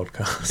to this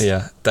podcast.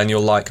 Yeah, then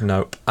you'll like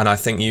Nope, and I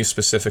think you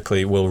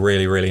specifically will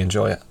really, really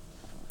enjoy it.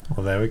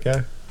 Well, there we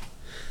go.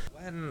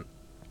 When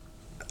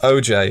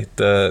OJ,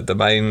 the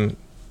main,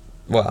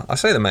 well, I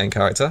say the main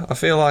character, I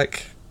feel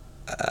like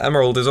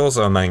Emerald is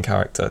also a main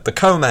character, the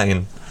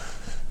co-main,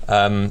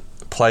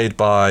 played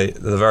by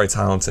the very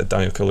talented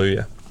Daniel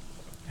Kaluuya,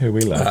 Who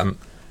we love.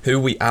 who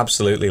we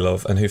absolutely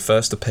love, and who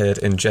first appeared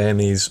in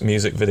JME's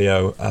music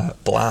video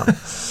Blam.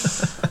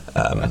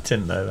 I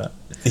didn't know that.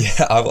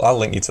 Yeah, I'll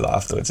link you to that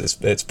afterwards.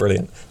 It's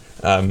brilliant.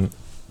 The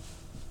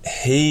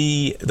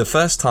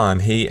first time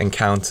he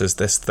encounters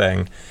this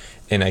thing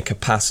in a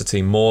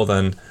capacity more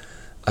than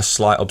a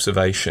slight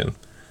observation,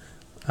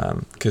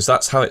 because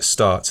that's how it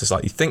starts. It's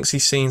like he thinks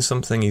he's seen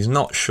something, he's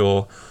not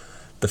sure.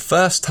 The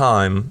first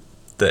time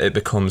that it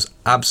becomes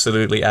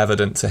absolutely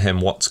evident to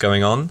him what's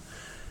going on,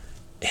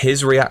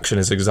 his reaction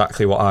is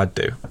exactly what I'd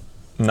do.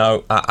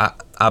 No,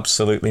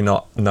 absolutely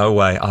not. No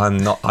way.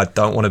 I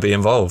don't want to be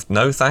involved.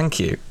 No, thank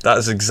you. That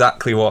is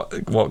exactly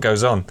what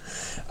goes on,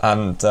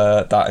 and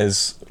that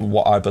is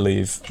what I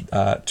believe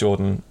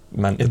Jordan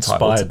meant the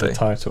title to be. Inspired the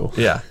title.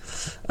 Yeah.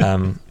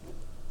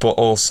 But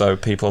also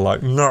people are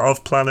like, not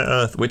off planet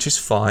Earth, which is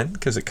fine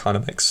because it kind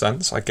of makes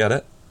sense. I get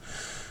it.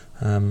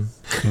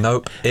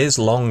 Nope is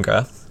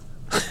longer.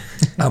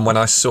 And when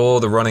I saw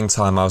the running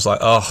time, I was like,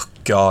 oh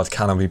god,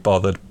 can I be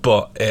bothered?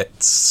 But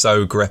it's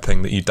so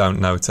gripping that you don't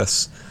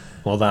notice.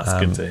 Well, that's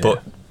good to hear.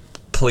 But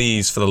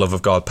please, for the love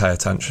of God, pay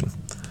attention.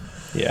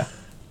 Yeah.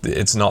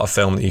 It's not a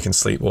film that you can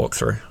sleepwalk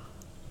through.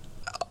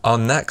 Our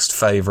next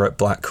favourite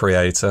black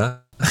creator,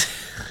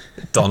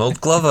 Donald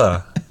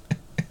Glover.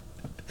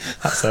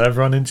 That's how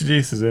everyone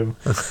introduces him.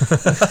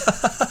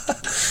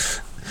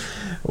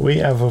 We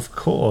have, of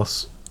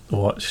course,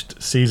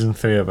 watched season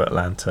 3 of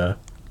Atlanta.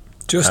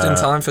 Just in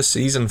time for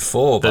season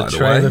 4, by the way.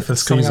 trailer for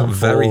it's coming season out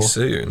very 4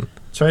 soon.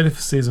 Trailer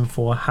for season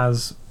 4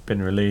 has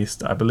been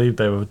released. I believe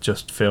they were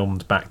just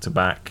filmed back to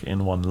back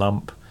in one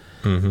lump.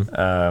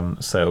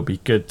 So it'll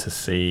be good to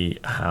see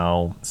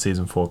how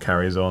season 4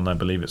 carries on. I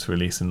believe it's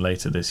releasing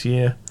later this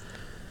year.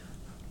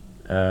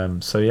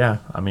 So yeah,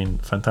 I mean,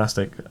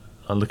 fantastic.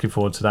 I'm looking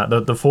forward to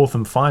that. The fourth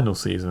and final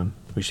season,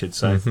 we should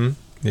say.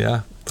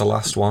 Yeah, the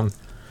last one.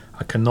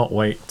 I cannot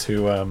wait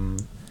to. I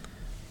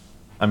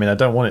mean, I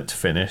don't want it to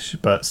finish,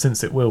 but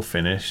since it will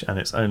finish and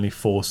it's only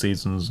 4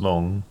 seasons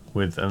long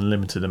with an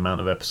unlimited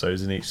amount of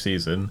episodes in each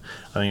season,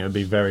 I think it would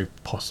be very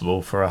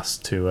possible for us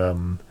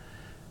to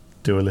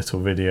do a little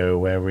video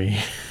where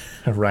we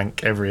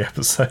rank every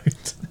episode.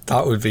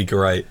 That would be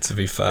great, to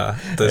be fair.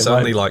 There's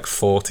only like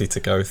 40 to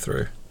go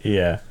through.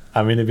 Yeah.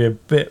 I mean, it'd be a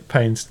bit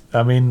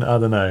I mean, I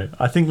don't know.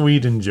 I think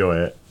we'd enjoy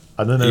it.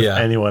 I don't know if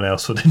anyone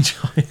else would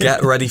enjoy it.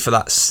 Get ready for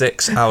that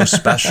 6-hour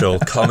special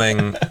coming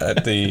on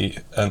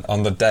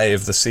the day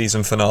of the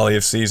season finale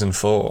of season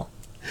 4.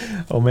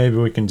 Or maybe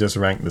we can just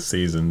rank the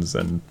seasons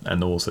and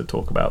also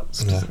talk about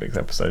specific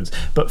episodes.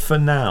 But for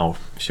now,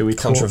 shall we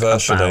talk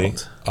Controversially,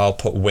 about... I'll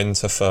put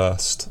winter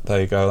first.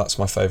 There you go. That's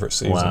my favourite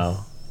season.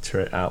 Wow.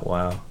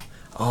 Wow.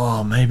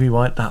 Oh, maybe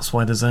that's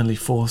why there's only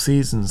 4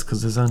 seasons,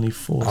 because there's only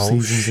 4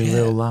 seasons in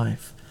real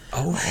life.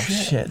 Oh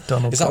shit!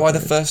 Donald Is that why the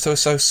first 2 are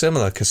so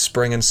similar? Because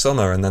spring and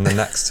summer, and then the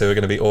next 2 are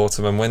going to be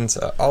autumn and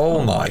winter.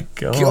 Oh my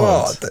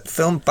god! That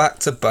filmed back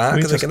to back.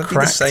 Are they going to be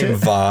the same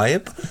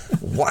vibe?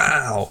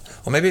 Wow!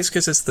 Or maybe it's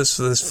because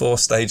there's 4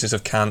 stages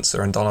of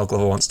cancer, and Donald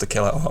Glover wants to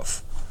kill it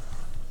off.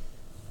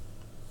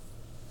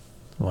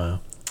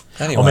 Wow.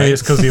 Anyway. Or maybe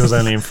it's because he was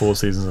only in 4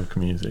 seasons of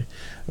Community.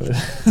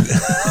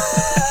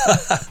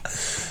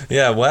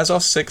 Yeah, where's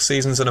our 6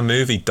 seasons in a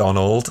movie,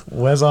 Donald?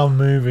 Where's our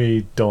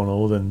movie,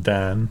 Donald and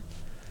Dan?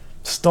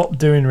 Stop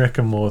doing Rick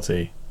and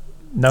Morty.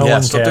 No one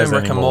cares stop doing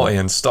Rick anymore. and Morty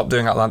and stop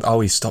doing Atlanta. Oh,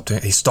 he stopped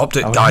it,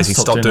 guys. He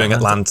stopped doing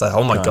Atlanta.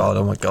 Oh my god.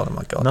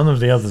 None of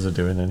the others are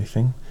doing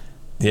anything.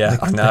 Yeah,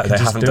 I know. They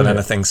haven't done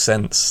anything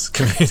since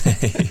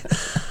Community.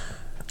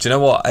 Do you know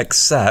what?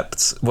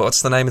 Except,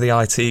 what's the name of the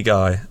IT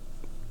guy?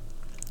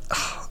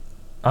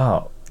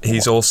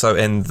 He's also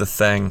in The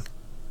Thing.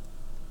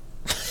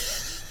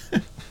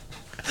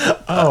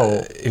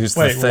 He was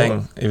The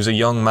Thing. What? He was a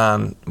young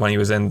man when he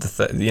was in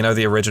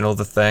the original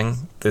The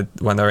Thing,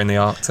 when they're in the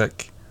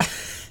Arctic.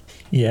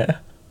 Yeah,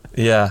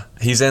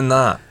 he's in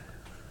that.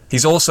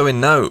 He's also in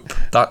Nope.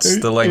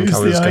 That's the link I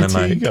was going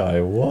to make.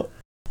 Guy? What?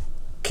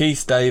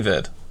 Keith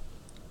David.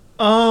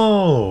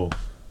 Oh,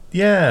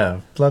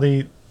 yeah,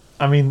 bloody.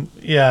 I mean,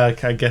 yeah,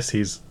 I guess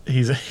he's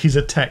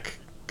a tech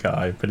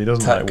guy, but he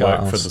doesn't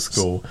work for the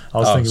school. I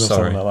was thinking of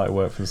someone that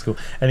work for the school.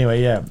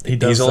 Anyway, yeah, he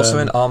does. He's also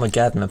in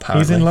Armageddon,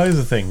 apparently. He's in loads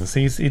of things.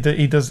 He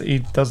does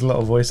a lot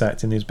of voice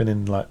acting. He's been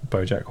in like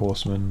BoJack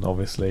Horseman,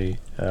 obviously.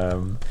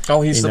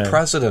 He's the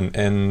president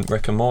in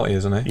Rick and Morty,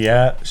 isn't he?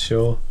 Yeah,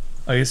 sure.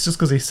 It's just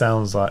because he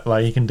sounds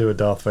like he can do a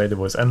Darth Vader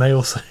voice, and they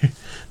also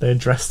they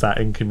address that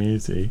in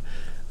Community.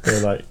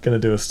 They're like going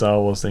to do a Star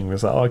Wars thing.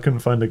 It's like, I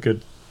couldn't find a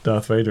good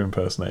Darth Vader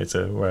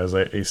impersonator, whereas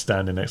he's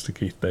standing next to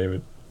Keith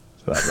David.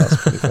 So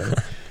that's pretty funny.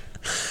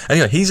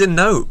 Anyway, he's in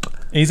Nope.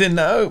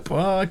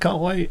 Oh, I can't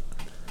wait.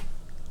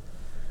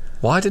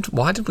 Why did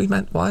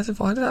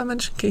I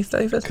mention Keith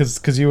David?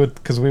 Because we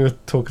were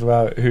talking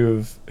about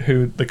who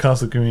the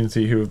cast of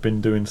Community who have been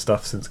doing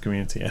stuff since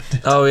Community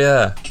ended. Oh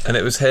yeah, and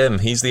it was him.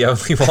 He's the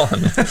only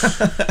one.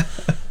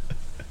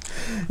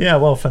 Yeah,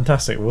 well,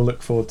 fantastic. We'll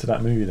look forward to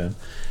that movie then.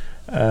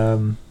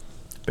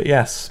 But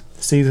yes,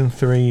 season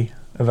 3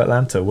 of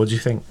Atlanta. What do you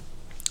think?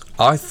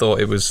 I thought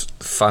it was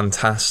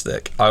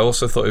fantastic. I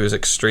also thought it was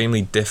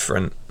extremely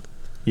different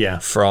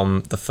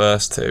from the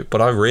first 2, but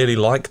I really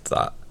liked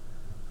that.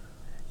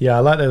 Yeah, I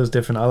like that it was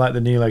different. I like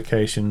the new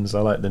locations.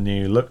 I like the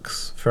new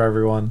looks for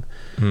everyone.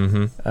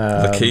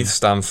 The Keith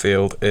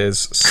Stanfield is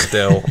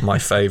still my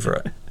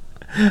favourite.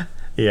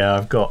 Yeah,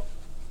 I've got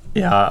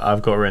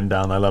written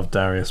down I love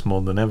Darius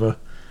more than ever.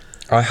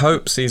 I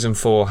hope season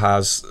 4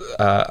 has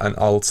an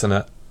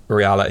alternate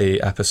reality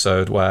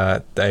episode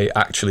where they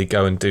actually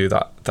go and do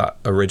that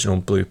original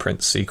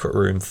Blueprint secret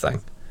room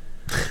thing.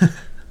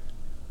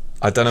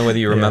 I don't know whether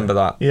you remember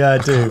that. Yeah, I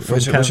do.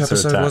 Which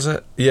episode was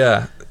it?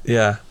 Yeah.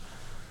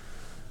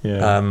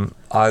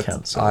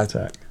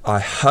 I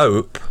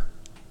hope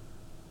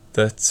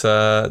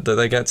that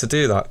they get to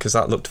do that, because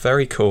that looked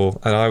very cool,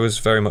 and I was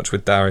very much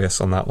with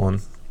Darius on that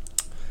one.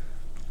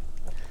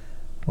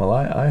 Well,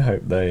 I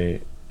hope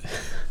they.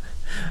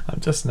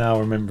 I'm just now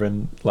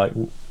remembering like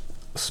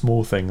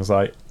small things,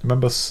 like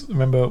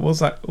remember what's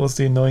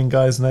the annoying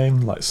guy's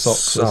name, like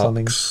Socks or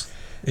something?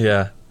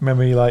 Yeah,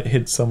 remember he like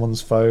hid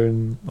someone's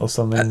phone or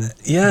something?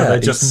 Yeah, but they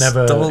just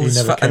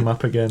never came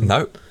up again.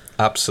 No,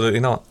 absolutely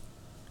not.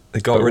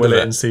 They got rid of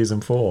it in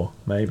season 4,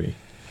 maybe.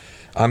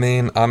 I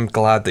mean, I'm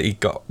glad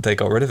that they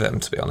got rid of him,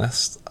 to be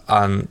honest,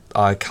 and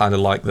I kind of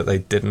like that they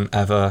didn't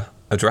ever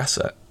address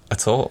it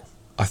at all.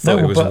 I thought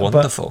it was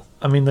wonderful.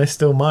 But, I mean, they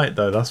still might,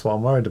 though. That's what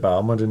I'm worried about.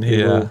 I'm wondering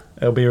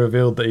it'll be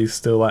revealed that he's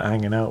still like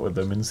hanging out with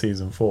them in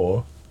season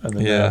 4. And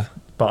then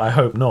but I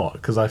hope not,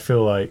 because I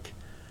feel like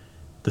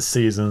the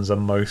seasons are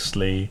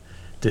mostly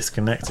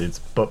disconnected,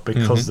 but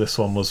because this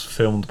one was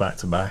filmed back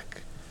to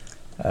back,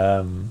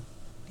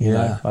 you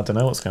know, I don't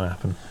know what's going to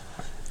happen.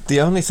 The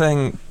only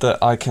thing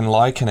that I can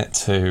liken it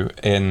to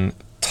in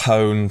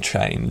tone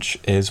change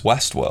is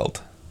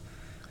Westworld.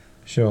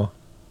 Sure.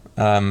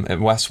 In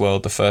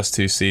Westworld, the first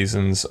 2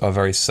 seasons are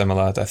very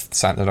similar. They're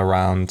centered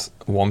around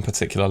one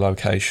particular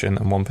location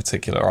and one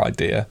particular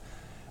idea.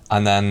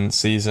 And then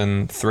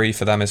season 3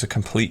 for them is a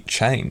complete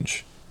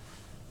change,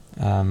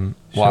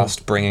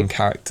 whilst bringing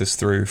characters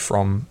through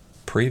from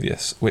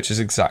previous, which is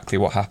exactly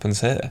what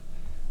happens here.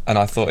 And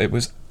I thought it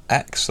was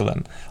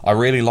excellent. I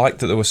really liked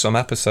that there were some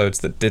episodes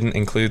that didn't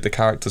include the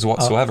characters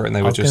whatsoever, and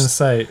they were just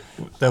there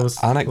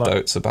was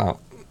anecdotes about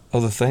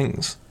other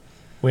things.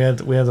 We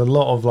had a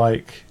lot of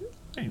like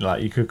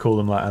you could call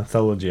them like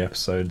anthology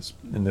episodes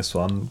in this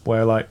one,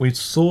 where like we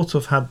sort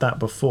of had that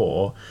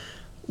before,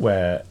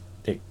 where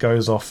it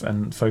goes off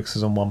and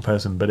focuses on one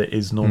person, but it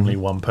is normally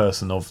one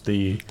person of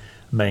the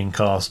main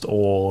cast,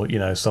 or you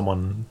know,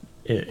 someone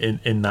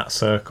in that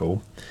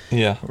circle.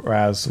 Yeah.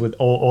 Whereas with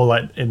or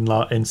like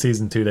in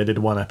season 2, they did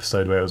one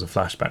episode where it was a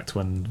flashback to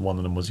when one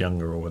of them was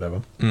younger or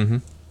whatever.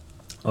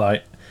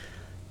 Like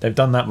they've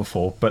done that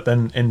before, but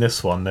then in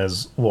this one,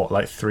 there's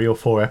like 3 or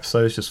 4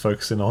 episodes just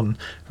focusing on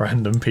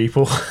random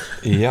people.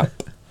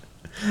 Yep.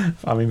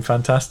 I mean,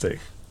 fantastic.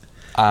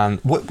 And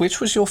which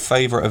was your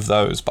favourite of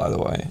those, by the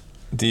way?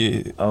 Do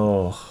you?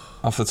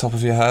 Off the top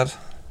of your head?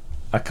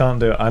 I can't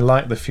do it. I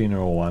like the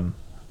funeral one.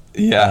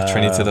 Yeah,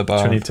 Trinity to the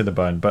Bone. Trinity to the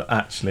Bone, but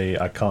actually,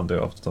 I can't do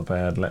it off the top of my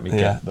head. Let me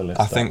get the list.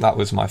 I think that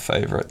was my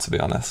favourite, to be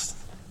honest.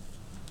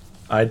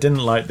 I didn't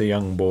like the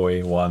young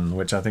boy one,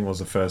 which I think was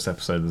the first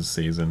episode of the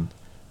season.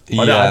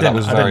 That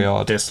was very odd. I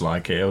didn't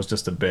dislike it. It was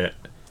just a bit,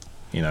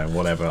 you know,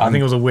 whatever. I think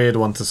it was a weird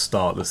one to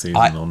start the season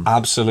on. I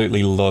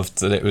absolutely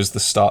loved that it was the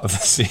start of the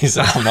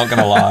season. I'm not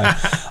going to lie.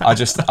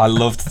 I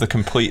loved the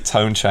complete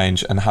tone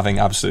change and having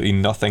absolutely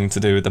nothing to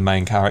do with the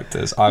main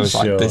characters. I was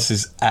like, this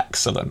is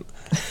excellent.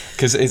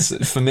 Because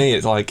for me,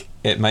 it's like,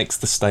 it makes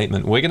the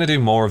statement, we're going to do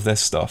more of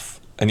this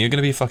stuff, and you're going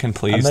to be fucking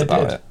pleased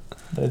about it.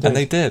 And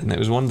they did, and it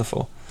was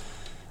wonderful.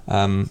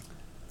 And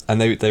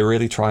they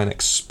really try and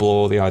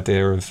explore the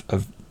idea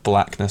of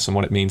blackness and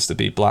what it means to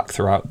be black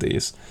throughout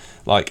these,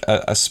 like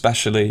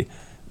especially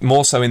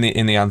more so in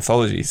the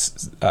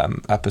anthologies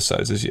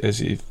episodes,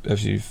 as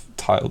you've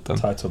titled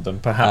them.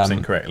 Perhaps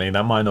incorrectly.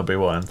 That might not be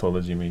what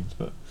anthology means,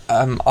 but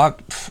I'm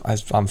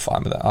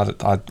fine with it.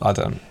 I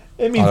don't.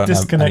 It means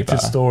disconnected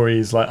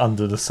stories like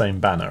under the same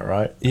banner,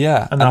 right?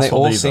 Yeah, and they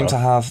all seem to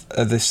have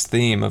this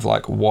theme of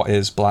like, what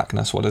is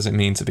blackness? What does it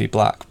mean to be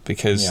black?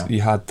 Because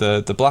you had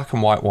the black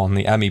and white one,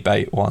 the Emmy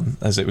bait one,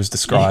 as it was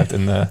described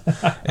in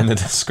the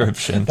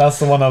description. That's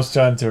the one I was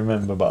trying to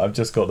remember, but I've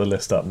just got the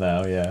list up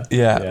now. Yeah,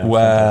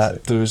 where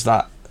fantastic. There was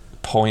that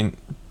point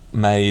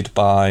made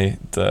by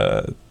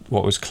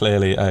what was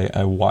clearly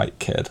a white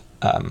kid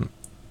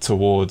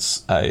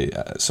towards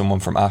someone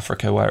from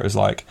Africa, where it was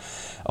like,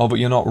 oh, but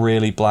you're not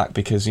really black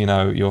because, you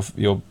know,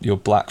 you're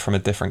black from a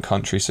different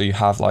country, so you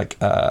have like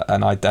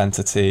an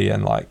identity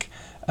and like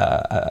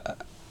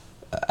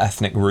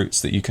ethnic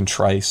roots that you can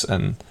trace,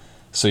 and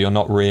so you're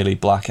not really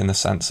black in the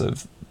sense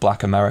of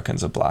black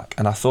Americans are black.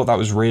 And I thought that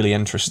was really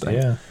interesting.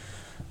 Yeah.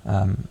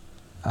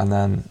 And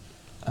then,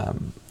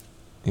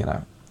 you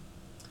know.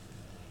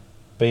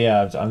 But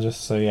yeah, I'm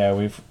just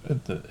we've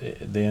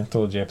the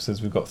anthology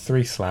episodes. We've got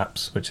 3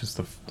 slaps, which is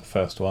the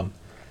first one.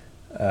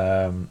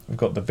 We've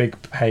got the big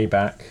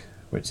payback,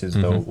 which is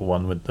the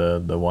one with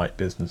the white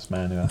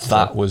businessman.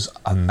 That was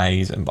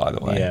amazing, by the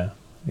way.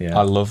 Yeah.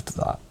 I loved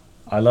that.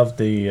 I loved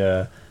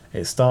the.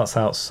 It starts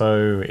out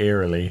so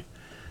eerily,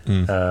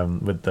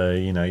 with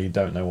the, you know, you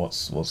don't know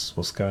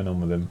what's going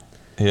on with him.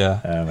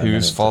 Yeah,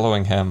 who's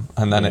following him,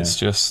 and then it's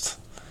just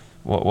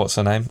what's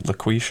her name,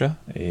 LaQuisha?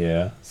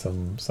 Yeah,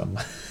 some.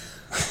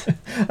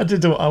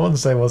 I want to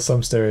say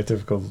some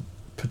stereotypical,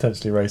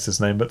 potentially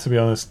racist name, but to be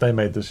honest, they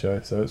made the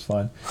show, so it's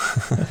fine.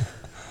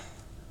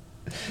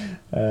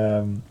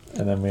 And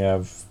then we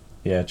have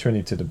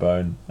Trinity to the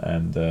Bone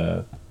and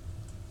the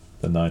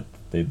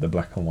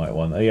black and white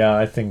one.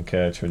 I think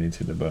Trinity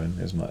to the Bone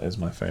is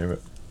my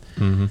favourite.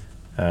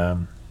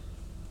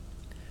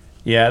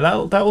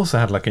 That also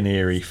had like an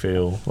eerie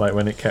feel, like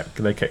when they kept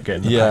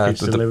getting the package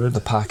delivered.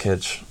 The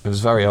package, it was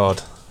very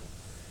odd.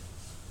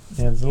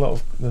 Yeah, there's a lot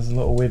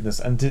of weirdness.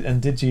 And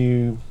did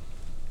you?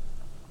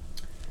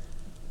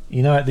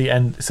 You know, at the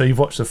end, so you've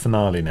watched the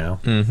finale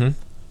now.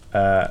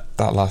 That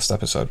last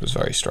episode was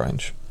very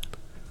strange.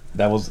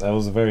 That was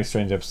a very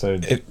strange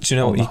episode. Do you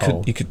know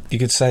what you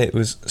could say? It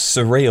was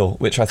surreal,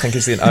 which I think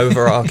is the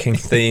overarching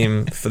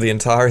theme for the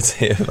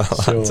entirety of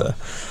Atlanta. Sure.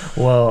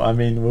 Well, I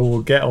mean,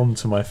 we'll get on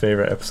to my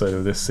favourite episode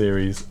of this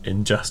series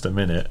in just a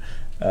minute.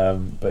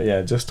 But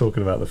yeah, just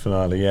talking about the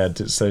finale. Yeah,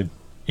 so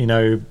you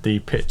know the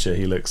picture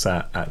he looks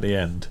at the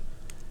end.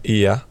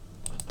 Yeah.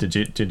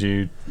 Did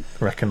you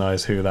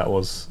recognise who that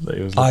was that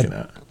he was looking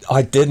at?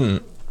 I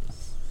didn't.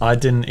 I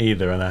didn't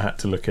either, and I had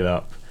to look it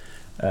up.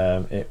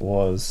 It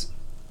was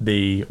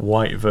the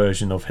white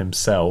version of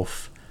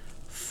himself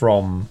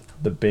from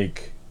the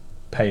big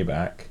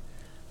payback,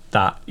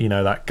 that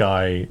that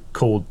guy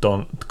called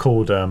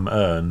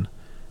Ern,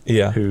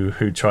 Yeah.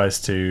 who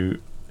tries to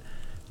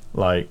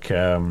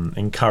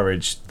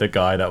encourage the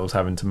guy that was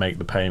having to make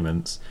the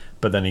payments,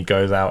 but then he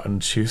goes out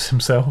and shoots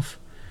himself.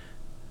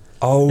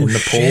 Oh, in the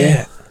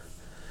shit. pool.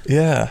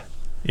 Yeah.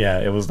 Yeah,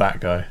 it was that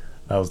guy.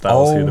 That was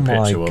who the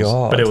my picture was.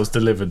 God. But it was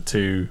delivered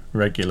to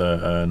regular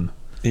Ern.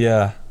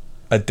 Yeah.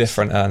 A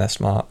different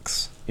Ernest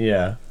Marks.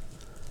 Yeah.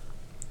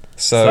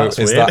 So that's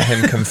is weird.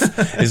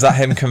 is that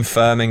him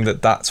confirming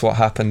that that's what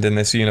happened in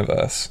this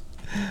universe?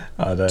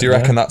 I don't Do you know.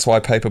 reckon that's why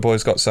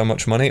Paperboy's got so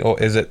much money,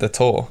 or is it the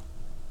tour?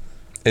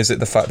 Is it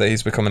the fact that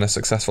he's becoming a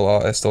successful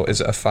artist, or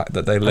is it a fact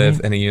that they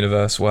live in a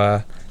universe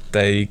where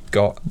they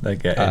got... They're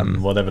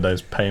getting whatever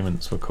those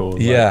payments were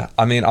called. Yeah,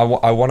 I mean, I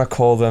want to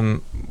call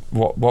them...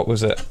 What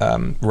was it?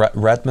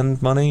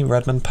 Redmond money?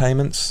 Redmond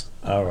payments?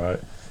 All right.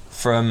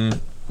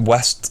 From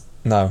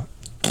Watchmen.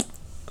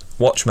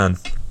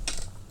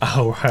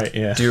 Oh, right,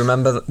 yeah. Do you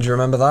remember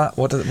that?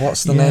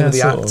 What's the name of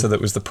the actor that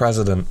was the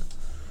president?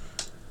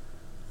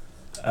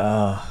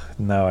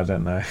 No, I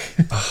don't know.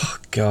 Oh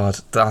God,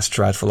 that's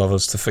dreadful of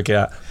us to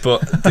forget.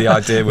 But the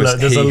idea was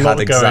There's a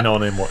lot going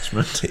on in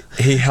Watchmen.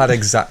 He had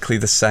exactly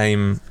the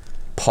same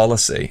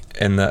policy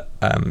in that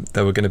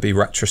there were going to be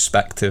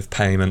retrospective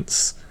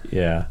payments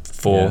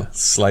for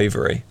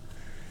slavery.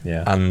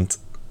 Yeah. And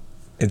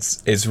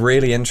it's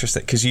really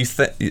interesting because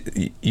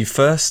you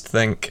first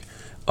think,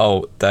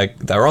 oh,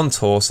 they're on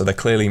tour, so they're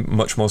clearly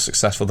much more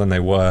successful than they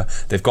were.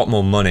 They've got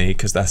more money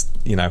because they're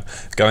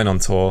going on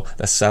tour,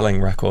 they're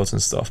selling records and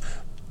stuff.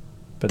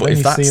 But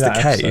if that's the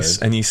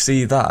case, and you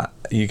see that,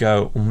 you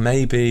go, well,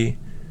 maybe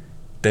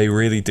they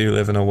really do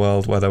live in a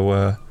world where there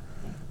were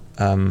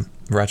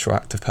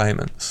retroactive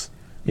payments.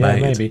 Yeah,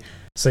 made. maybe.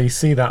 So you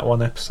see that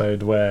one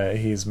episode where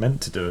he's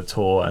meant to do a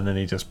tour and then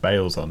he just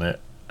bails on it,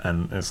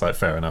 and it's like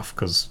fair enough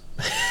because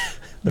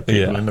the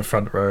people in the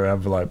front row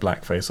have like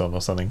blackface on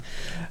or something.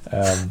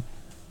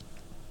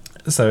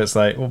 So it's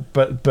like, well,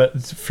 but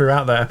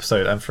throughout that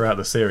episode and throughout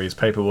the series,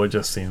 Paperboy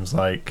just seems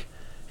like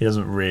he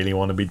doesn't really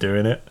want to be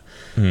doing it.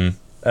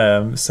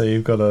 So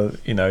you've got to,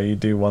 you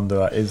do wonder,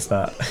 like, is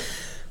that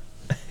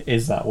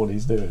what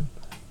he's doing?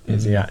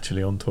 Is he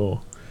actually on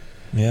tour?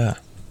 Yeah.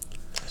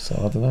 So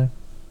I don't know.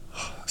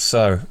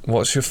 So,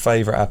 what's your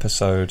favourite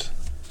episode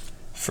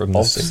from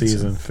the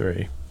season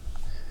 3?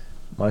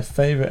 My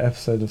favourite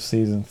episode of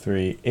season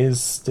 3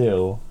 is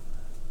still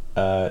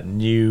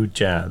New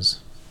Jazz,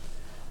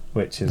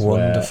 which is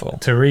wonderful. Where,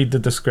 to read the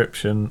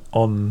description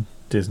on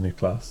Disney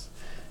Plus,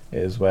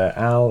 is where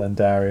Al and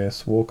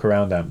Darius walk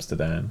around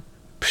Amsterdam.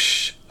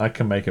 Psh, I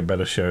can make a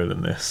better show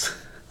than this.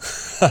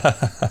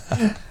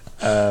 But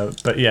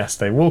yes,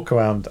 they walk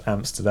around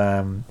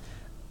Amsterdam.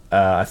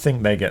 I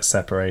think they get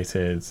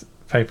separated.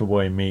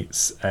 Paperboy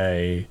meets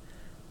I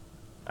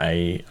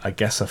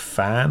guess a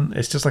fan.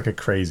 It's just like a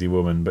crazy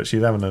woman, but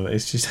she's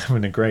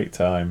having a great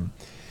time.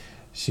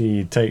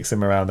 She takes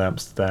him around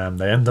Amsterdam.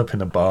 They end up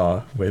in a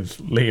bar with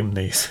Liam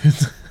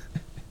Neeson,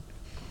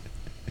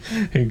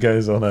 who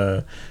goes on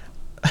a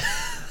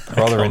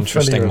rather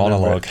interesting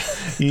monologue.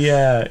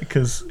 Yeah,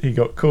 because he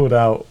got called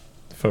out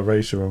for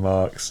racial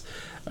remarks,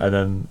 and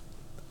then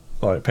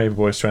like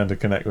Paperboy's trying to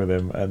connect with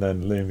him, and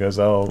then Liam goes,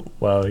 "Oh,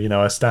 well,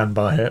 I stand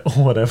by it,"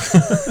 or whatever.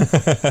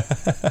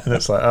 And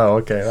it's like, oh,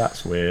 okay,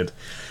 that's weird.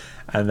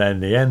 And then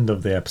the end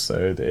of the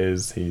episode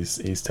is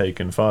he's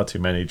taken far too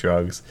many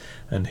drugs,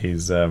 and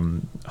he's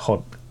like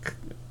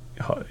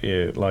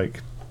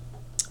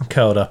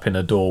curled up in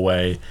a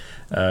doorway,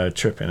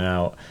 tripping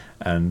out,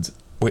 and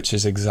which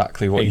is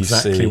exactly what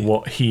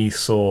what he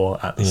saw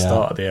at the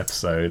start of the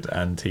episode.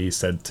 And he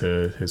said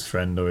to his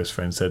friend, or his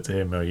friend said to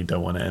him, "Oh, you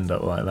don't want to end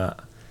up like that."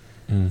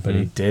 Mm-hmm. But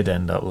he did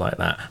end up like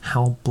that.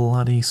 How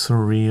bloody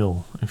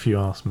surreal, if you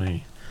ask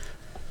me.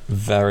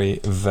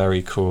 Very,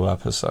 very cool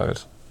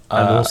episode.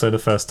 And also the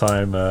first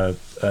time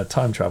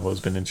time travel has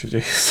been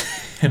introduced.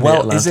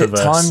 Is it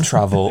time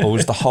travel, or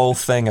was the whole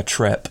thing a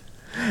trip?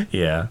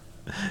 Yeah.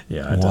 I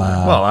don't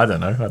know. Well, I don't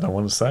know. I don't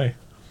want to say.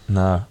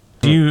 No.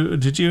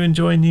 Did you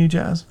enjoy New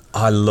Jazz?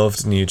 I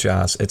loved New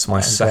Jazz. It's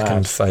my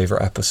second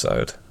favourite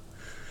episode.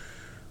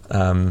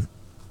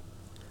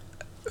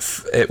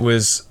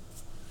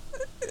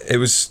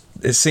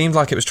 It seemed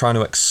like it was trying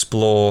to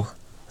explore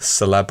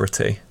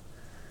celebrity.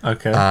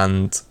 Okay.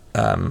 And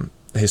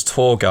his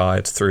tour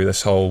guide through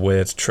this whole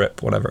weird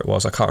trip, whatever it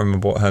was, I can't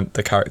remember what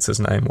the character's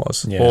name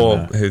was,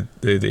 who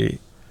the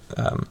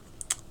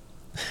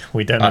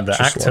we don't know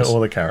the actor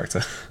or the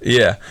character.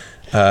 Yeah,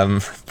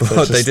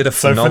 but they did a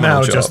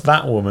phenomenal job. Just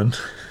that woman.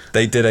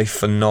 They did a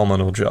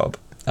phenomenal job.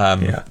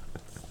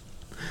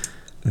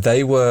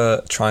 They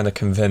were trying to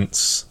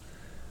convince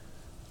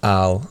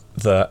Al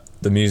that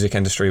the music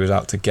industry was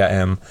out to get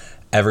him.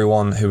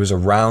 Everyone who was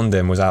around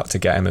him was out to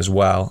get him as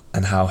well,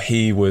 and how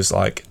he was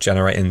like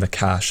generating the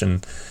cash,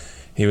 and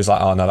he was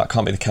like, oh no, that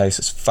can't be the case,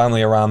 it's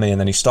family around me. And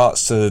then he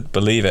starts to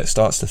believe it,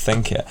 starts to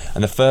think it,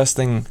 and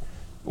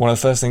one of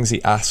the first things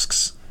he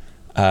asks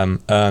Ern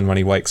when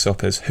he wakes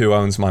up is, who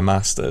owns my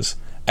masters,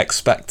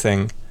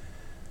 expecting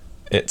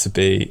it to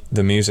be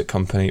the music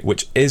company,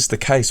 which is the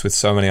case with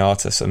so many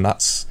artists. And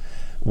that's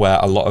where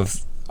a lot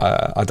of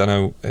I don't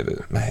know,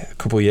 a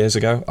couple of years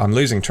ago, I'm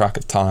losing track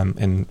of time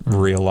in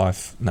real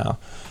life now.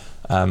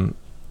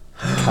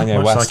 Kanye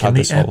Much West like had in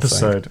this the whole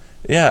episode. thing.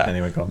 Yeah,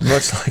 Anyway, go on.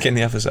 much like in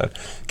the episode,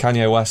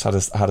 Kanye West had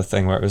a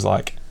thing where it was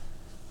like,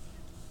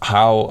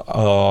 how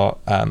are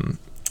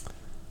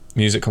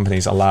music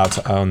companies allowed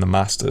to own the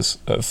masters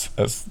of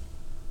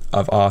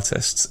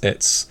artists?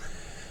 It's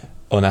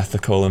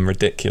unethical and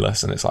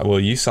ridiculous. And it's like, well,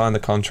 you signed the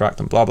contract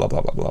and blah blah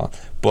blah blah blah.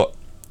 But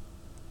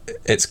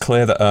it's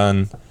clear that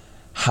Ern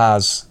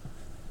has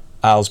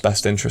Al's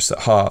best interests at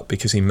heart,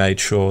 because he made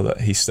sure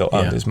that he still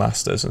owned his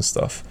masters and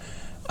stuff.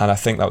 And I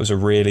think that was a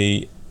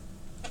really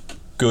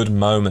good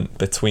moment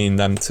between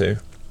them two,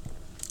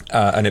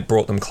 and it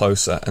brought them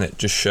closer, and it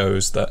just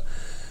shows that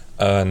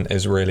Ern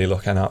is really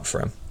looking out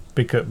for him.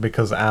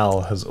 Because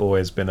Al has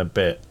always been a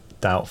bit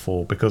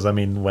doubtful, because I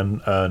mean,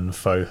 when Ern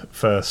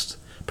first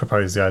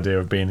proposed the idea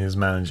of being his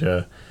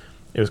manager,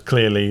 it was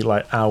clearly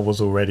like Al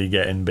was already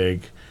getting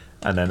big,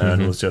 and then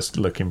Ern was just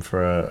looking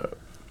for a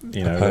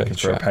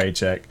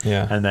paycheck.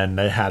 Yeah. And then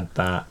they had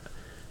that,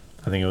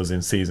 I think it was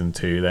in season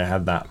 2, they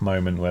had that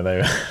moment where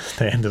they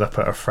ended up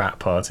at a frat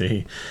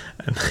party,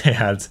 and they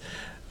had,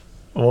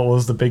 what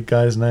was the big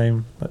guy's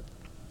name?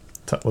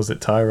 Was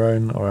it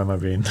Tyrone, or am I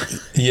being...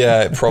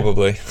 Yeah,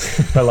 probably.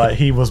 But like,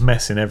 he was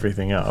messing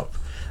everything up,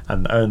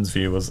 and Ern's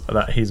view was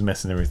that he's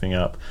messing everything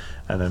up,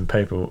 and then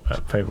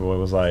Paperboy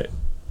was like,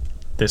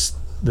 this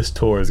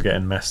tour is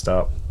getting messed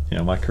up, you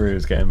know, my career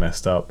is getting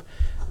messed up,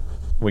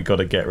 we got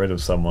to get rid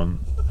of someone.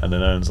 And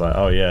then Ern's like,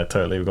 oh yeah,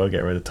 totally, we've got to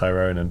get rid of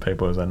Tyrone. And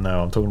Paperboy was like,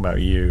 no, I'm talking about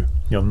you,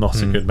 you're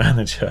not a good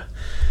manager.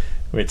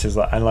 Which is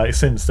like, and like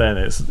since then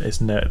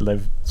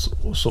they've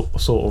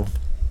sort of,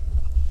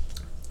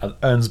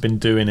 Ern's been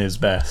doing his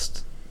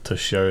best to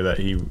show that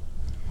he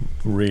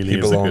really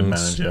is a good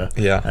manager,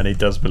 and he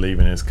does believe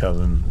in his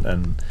cousin,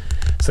 and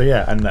so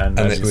yeah, and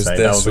as you say,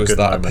 that was a good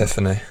moment.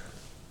 Epiphany.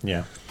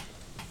 Yeah,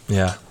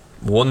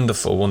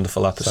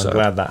 wonderful episode. So I'm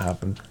glad that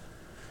happened.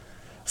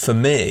 For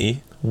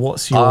me,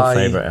 what's your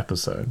favourite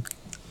episode?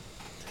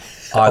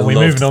 Are we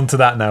moving on to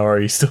that now, or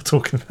are you still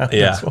talking about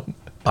this one?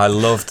 I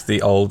loved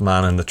The Old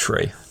Man and the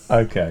Tree.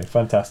 Okay,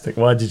 fantastic.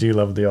 Why did you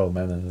love The Old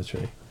Man and the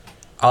Tree?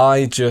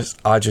 I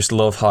just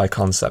love high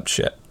concept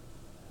shit.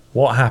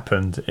 What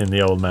happened in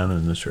The Old Man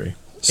and the Tree?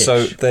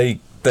 So they're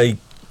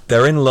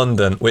in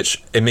London,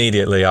 which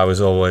immediately I was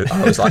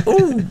like,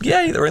 oh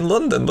yay, they're in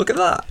London, look at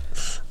that.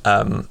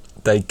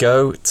 They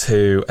go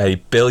to a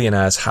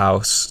billionaire's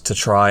house to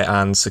try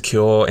and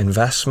secure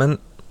investment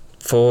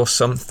for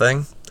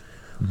something,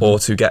 or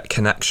to get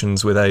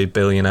connections with a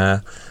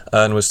billionaire.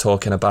 Ern was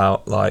talking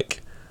about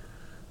like,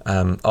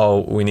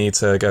 we need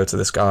to go to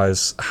this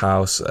guy's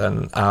house,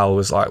 and Al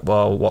was like,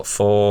 well, what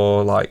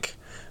for? Like,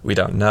 we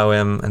don't know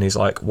him. And he's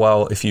like,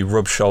 well, if you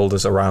rub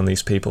shoulders around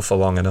these people for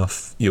long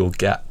enough, you'll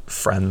get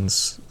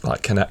friends,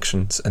 like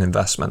connections and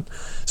investment.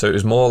 So it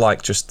was more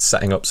like just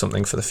setting up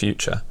something for the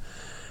future.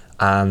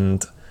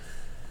 And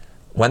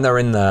when they're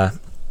in there,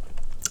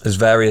 there's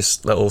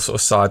various little sort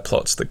of side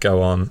plots that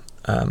go on.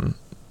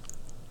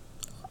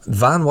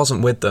 Van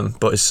wasn't with them,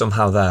 but is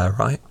somehow there,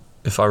 right?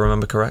 If I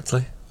remember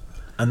correctly.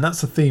 And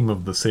that's the theme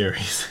of the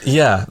series.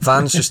 Yeah,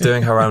 Van's just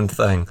doing her own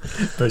thing.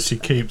 But she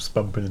keeps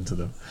bumping into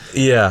them.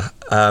 Yeah,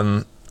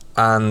 and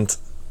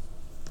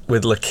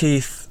with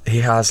Lakeith,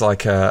 he has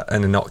like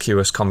an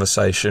innocuous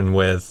conversation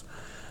with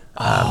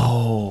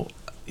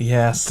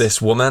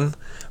this woman,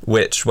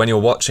 which when you're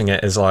watching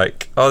it is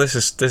like, oh, this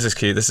is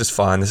cute, this is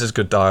fine, this is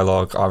good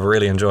dialogue, I'm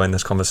really enjoying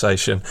this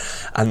conversation.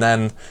 And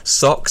then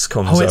Socks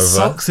comes over. Oh, it's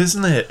Socks,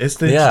 isn't it? It's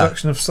the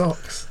introduction of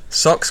Socks.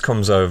 Socks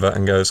comes over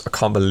and goes, I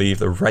can't believe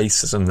the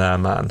racism there,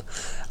 man.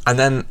 And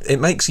then it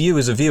makes you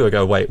as a viewer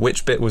go, wait,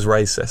 which bit was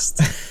racist?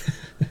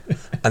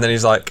 And then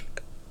he's like,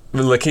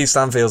 Lakeith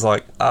Stanfield's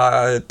like,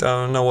 I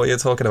don't know what you're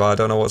talking about, I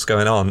don't know what's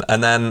going on.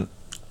 And then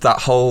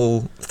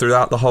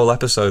throughout the whole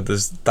episode,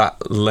 there's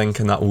that link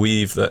and that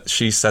weave that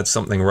she said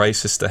something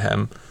racist to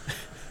him,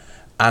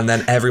 and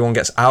then everyone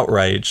gets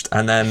outraged,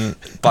 and then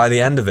by the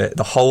end of it,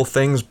 the whole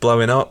thing's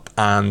blowing up,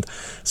 and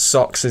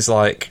Socks is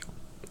like,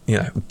 you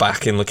know,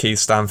 back in Lakeith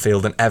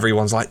Stanfield, and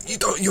everyone's like,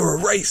 you're a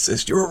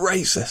racist,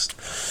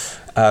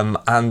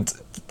 and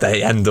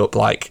they end up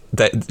like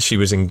she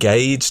was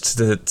engaged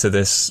to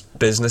this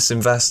business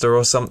investor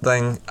or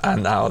something,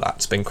 and now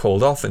that's been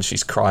called off, and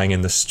she's crying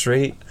in the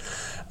street.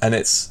 And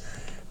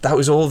that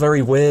was all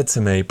very weird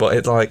to me,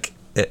 but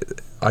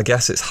I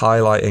guess it's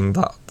highlighting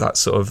that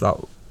sort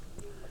of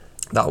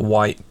that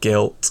white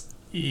guilt.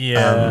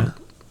 Yeah.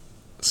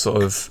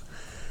 Sort of,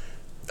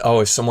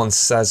 if someone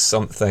says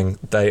something,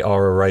 they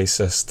are a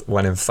racist,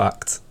 when in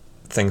fact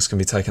things can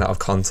be taken out of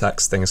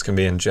context, things can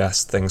be in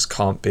jest, they're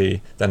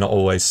not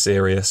always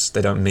serious,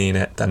 they don't mean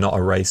it, they're not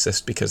a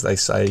racist because they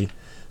say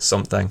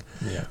something.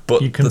 Yeah.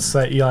 But you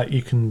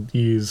can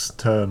use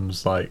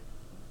terms like,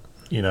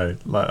 you know,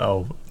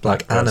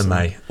 like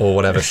anime or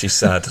whatever she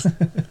said.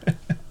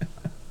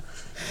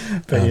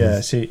 But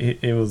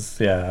it was,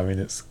 I mean,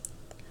 it's...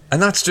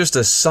 And that's just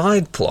a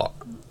side plot.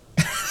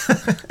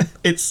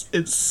 It's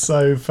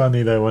so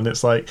funny though when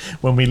it's like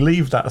when we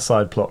leave that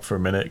side plot for a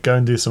minute, go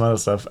and do some other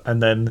stuff,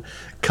 and then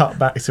cut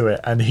back to it,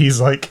 and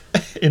he's like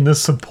in the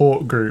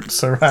support group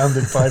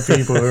surrounded by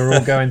people who are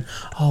all going,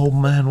 "Oh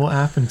man, what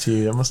happened to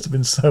you? That must have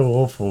been so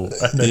awful."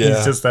 And then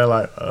he's just there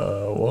like,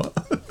 what?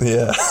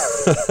 Yeah.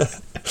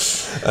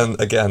 And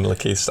again,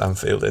 Lakeith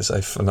Stanfield is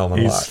a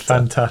phenomenal actor. He's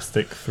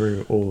fantastic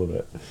through all of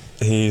it.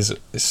 He's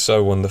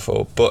so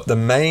wonderful. But the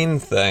main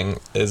thing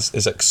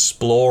is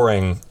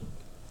exploring.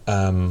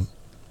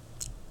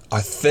 I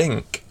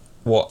think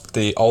what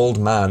the old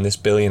man, this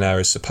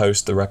billionaire, is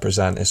supposed to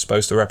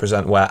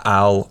represent where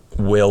Al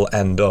will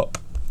end up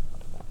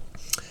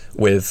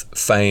with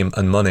fame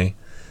and money,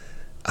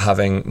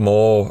 having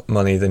more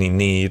money than he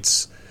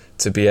needs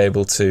to be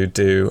able to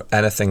do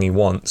anything he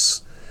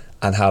wants,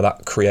 and how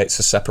that creates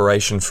a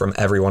separation from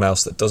everyone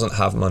else that doesn't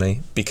have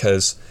money,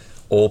 because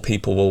all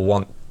people will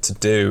want to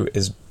do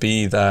is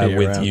be there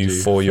with you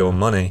for your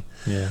money.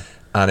 Yeah.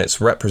 And it's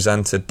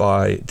represented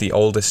by the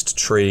oldest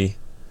tree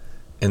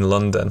in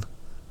London,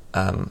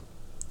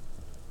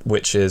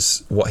 which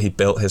is what he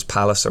built his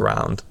palace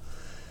around.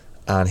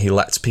 And he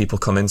lets people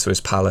come into his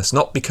palace,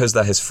 not because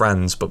they're his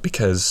friends, but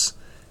because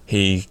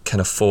he can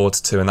afford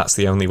to, and that's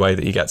the only way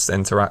that he gets to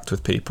interact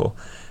with people.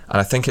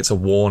 And I think it's a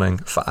warning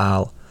for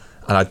Al,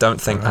 and I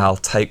don't think Al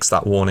takes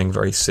that warning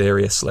very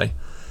seriously.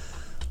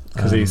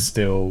 Because he's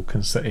still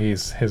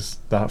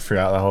that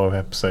throughout the whole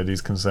episode,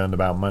 he's concerned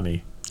about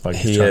money. Like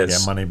he's trying to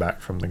get money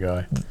back from the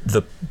guy.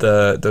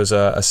 There's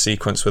a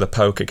sequence with a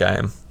poker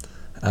game,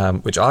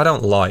 which I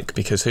don't like,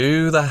 because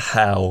who the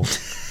hell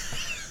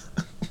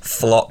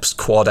flops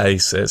quad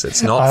aces?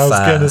 It's not fair. I was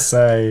going to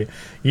say,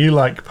 you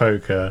like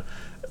poker,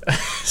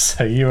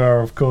 so you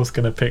are of course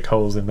going to pick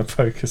holes in the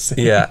poker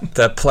scene. Yeah,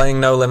 they're playing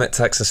No Limit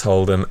Texas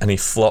Hold'em, and he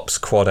flops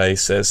quad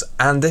aces,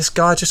 and this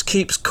guy just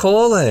keeps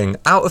calling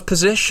out of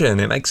position.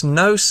 It makes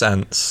no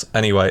sense.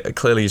 Anyway,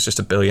 clearly he's just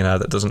a billionaire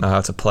that doesn't know how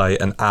to play,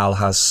 and Al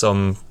has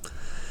some...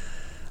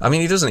 I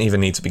mean, he doesn't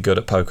even need to be good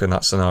at poker in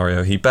that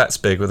scenario. He bets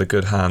big with a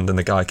good hand, and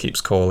the guy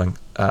keeps calling.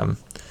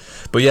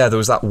 But yeah, there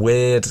was that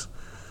weird...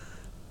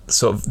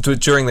 sort of...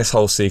 During this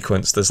whole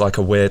sequence, there's like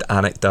a weird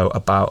anecdote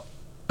about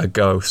a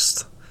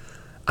ghost.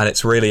 And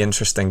it's really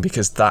interesting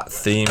because that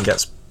theme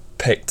gets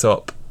picked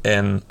up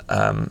in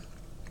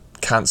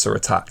Cancer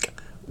Attack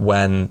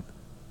when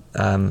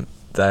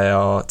they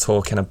are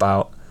talking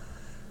about...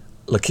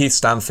 Lakeith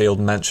Stanfield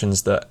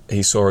mentions that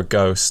he saw a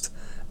ghost,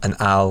 and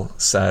Al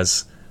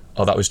says,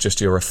 "Oh, that was just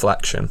your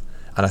reflection."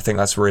 And I think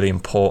that's really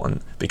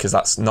important, because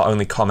that's not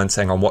only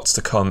commenting on what's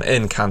to come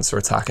in Cancer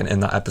Attack and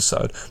in that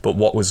episode, but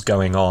what was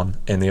going on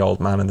in The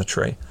Old Man and the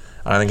Tree.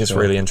 And I think it's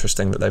really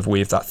interesting that they've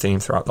weaved that theme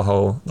throughout the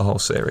whole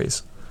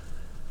series.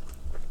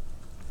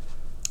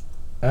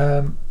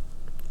 I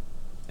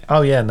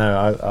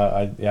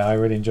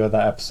really enjoyed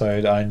that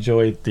episode. I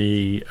enjoyed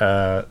the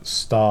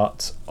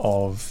start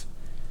of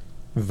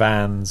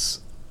Van's,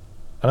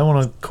 I don't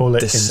want to call it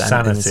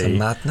descent insanity, into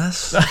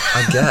madness,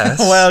 I guess.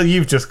 Well,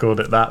 you've just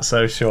called it that,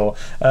 so sure.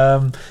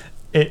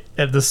 It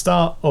at the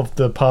start of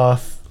the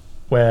path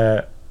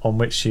on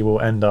which she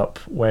will end up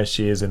where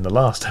she is in the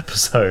last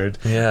episode,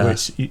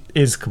 which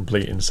is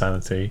complete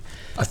insanity.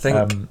 I think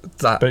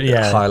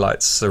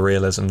highlights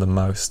surrealism the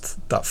most,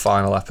 that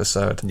final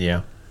episode.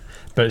 Yeah.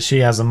 But she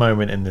has a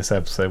moment in this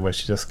episode where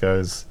she just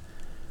goes,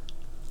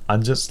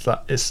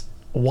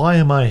 why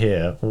am I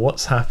here?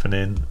 What's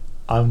happening?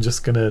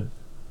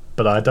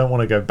 But I don't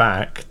want to go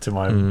back to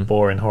my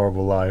boring,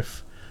 horrible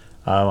life.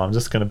 I'm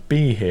just going to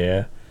be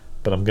here,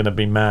 but I'm going to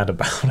be mad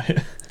about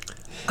it.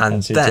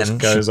 And then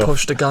she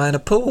pushed a guy in a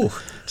pool.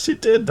 She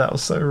did. That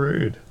was so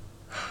rude.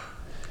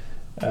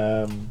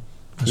 Crazy.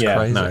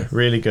 No,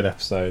 really good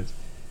episode.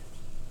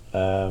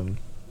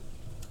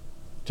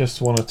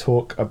 Just want to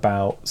talk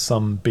about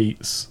some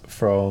beats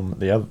from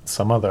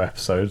some other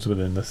episodes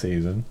within the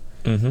season.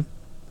 Mm-hmm.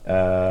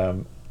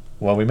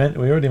 Well, we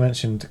already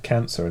mentioned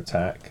Cancer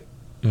Attack.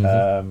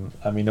 Mm-hmm.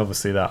 I mean,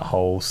 obviously that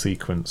whole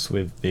sequence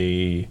with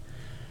the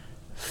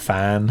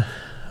fan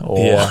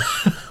or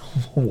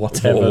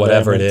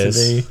whatever it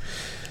is.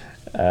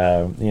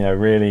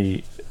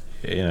 Really,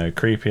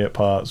 creepy at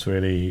parts,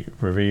 really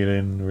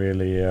revealing,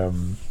 really. I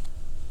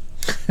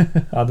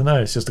don't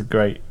know. It's just a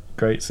great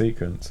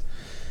sequence.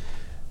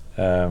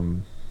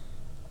 So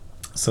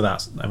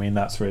that's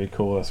really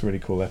cool. That's a really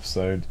cool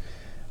episode.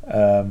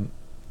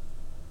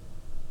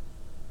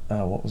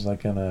 What was I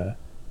gonna?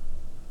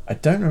 I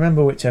don't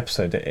remember which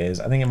episode it is.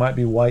 I think it might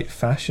be White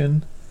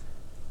Fashion.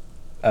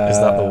 Is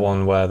that the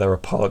one where they're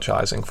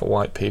apologising for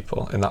white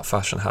people in that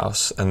fashion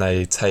house, and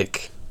they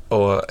take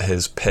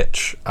his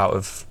pitch out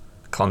of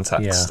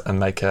context and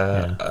make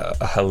a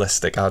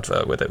holistic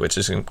advert with it, which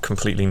is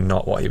completely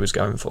not what he was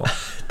going for.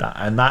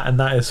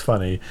 that is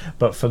funny,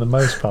 but for the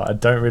most part, I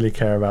don't really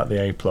care about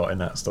the A plot in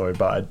that story.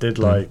 But I did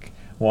like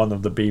one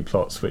of the B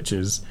plots, which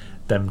is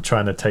them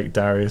trying to take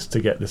Darius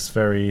to get this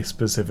very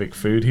specific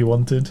food he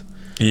wanted.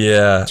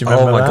 Yeah.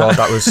 Oh my god,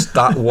 that was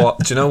that. What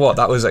do you know? What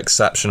that was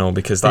exceptional,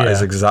 because that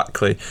is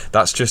exactly,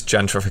 that's just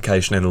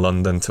gentrification in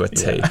London to a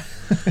T.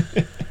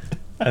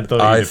 I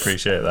thought you'd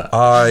appreciate that.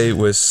 I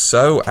was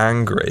so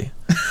angry.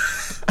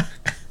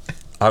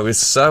 I was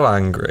so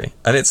angry.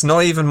 And it's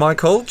not even my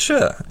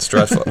culture. It's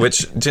dreadful.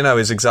 Which, do you know,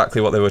 is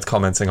exactly what they were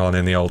commenting on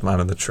in The Old Man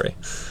and the Tree.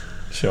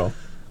 Sure.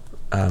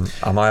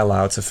 Am I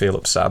allowed to feel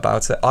upset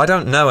about it? I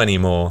don't know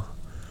anymore.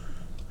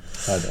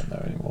 I don't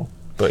know anymore.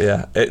 But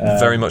yeah, it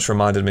very much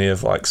reminded me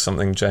of like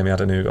something Jamie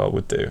Adenuga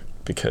would do,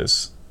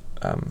 because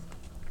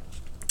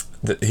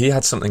he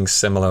had something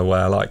similar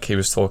where like he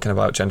was talking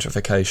about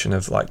gentrification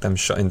of like them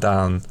shutting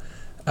down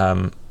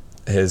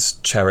his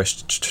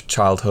cherished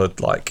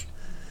childhood like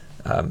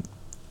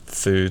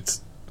food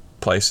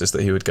places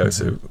that he would go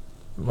to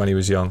when he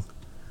was young,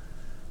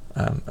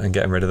 and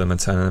getting rid of them and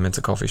turning them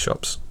into coffee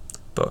shops.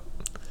 But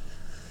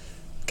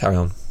carry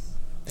on.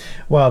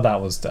 Well,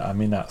 that was the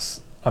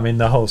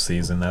whole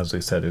season, as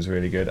we said, is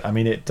really good. I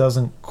mean, it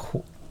doesn't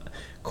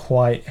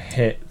quite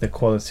hit the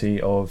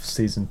quality of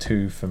season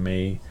 2 for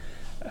me,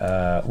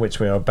 which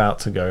we are about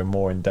to go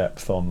more in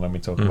depth on when we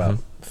talk about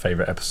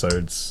favourite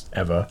episodes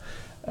ever.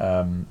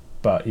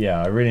 But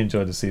yeah, I really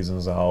enjoyed the season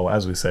as a whole.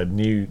 As we said,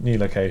 new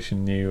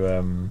location,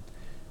 new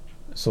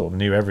sort of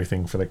new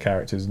everything for the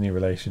characters, new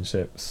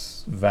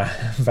relationships.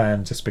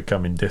 Van just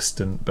becoming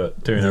distant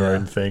but doing her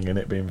own thing, and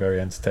it being very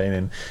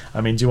entertaining.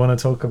 I mean, do you want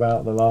to talk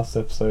about the last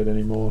episode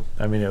anymore?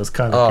 I mean, it was it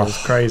was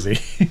crazy.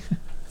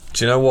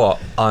 Do you know what?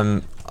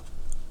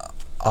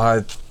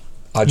 I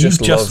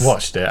just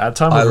watched it at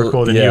time of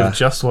recording. You've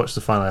just watched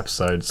the final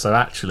episode, so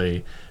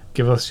actually,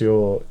 give us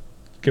your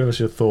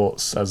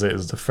thoughts as it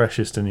is the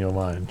freshest in your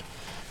mind.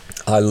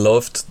 I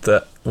loved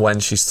that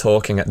when she's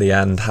talking at the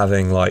end,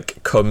 having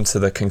like come to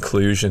the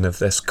conclusion of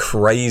this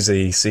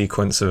crazy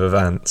sequence of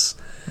events,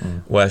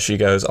 where she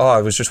goes, "Oh,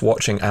 I was just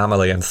watching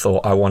Amelie and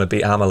thought I want to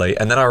be Amelie,"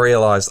 and then I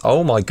realised,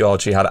 oh my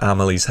god, she had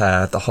Amelie's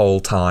hair the whole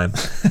time,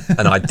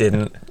 and I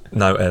didn't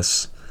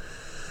notice.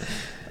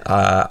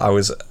 I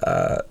was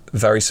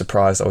very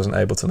surprised I wasn't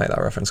able to make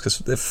that reference,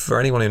 because for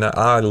anyone who knows,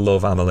 I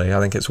love Amelie. I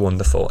think it's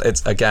wonderful.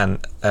 It's again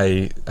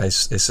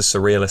it's a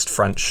surrealist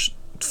French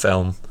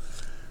film,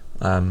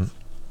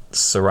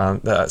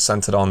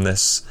 centered on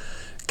this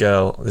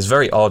girl, this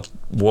very odd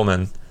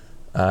woman,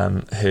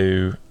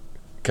 who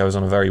goes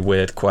on a very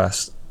weird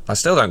quest. I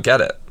still don't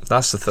get it.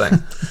 That's the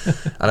thing.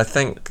 And I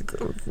think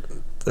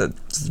that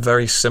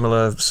very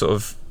similar sort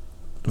of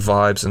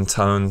vibes and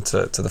tone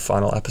to the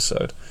final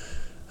episode.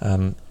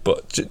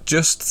 But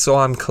just so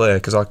I'm clear,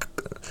 because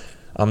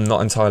I'm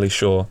not entirely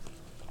sure,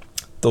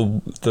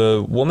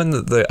 the woman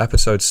that the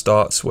episode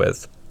starts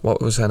with,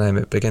 what was her name?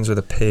 It begins with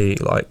a P,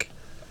 like...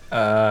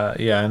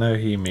 yeah, I know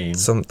who you mean.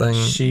 Something...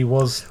 She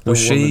was the Was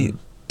she woman,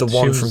 the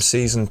one from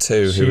season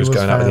 2 who was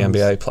going out with the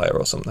NBA player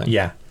or something?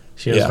 Yeah.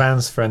 She was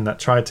Van's friend that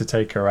tried to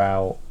take her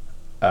out,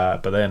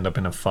 but they end up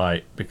in a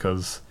fight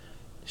because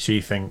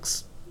she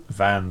thinks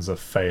Van's a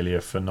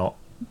failure for not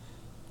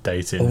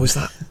dating. Or was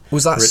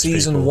that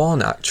season people.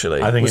 1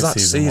 actually? I think was it's that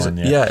season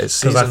 1. Yeah, it's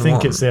season 1. Because I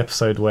think it's the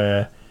episode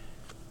where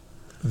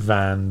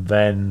Van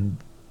then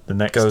the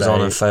next goes day,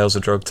 on and fails a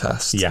drug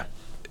test.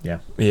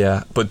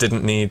 Yeah, but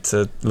didn't need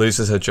to,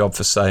 loses her job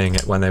for saying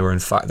it when they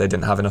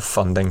didn't have enough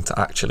funding to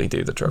actually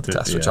do the drug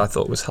test, which I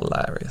thought was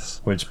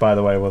hilarious. Which, by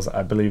the way, was,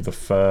 I believe,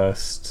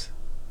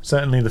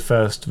 certainly the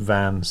first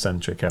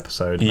Van-centric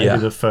episode. Maybe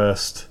the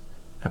first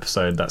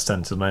episode that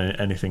centered on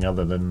anything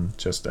other than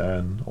just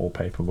Ern or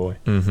Paperboy.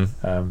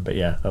 But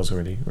yeah, that was a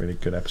really, really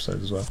good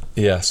episode as well.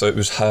 Yeah, so it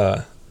was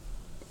her.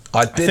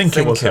 I think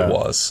it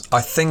was.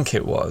 I think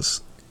it was,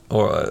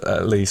 or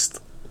at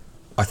least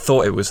I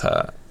thought it was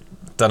her.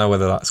 Don't know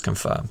whether that's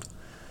confirmed,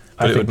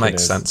 but it would make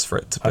sense for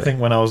it to be. I think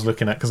when I was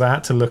looking at, because I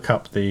had to look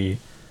up the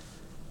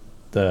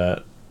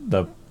plot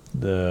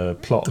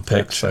of the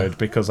episode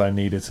because I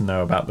needed to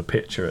know about the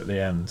picture at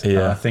the end. Yeah.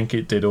 And I think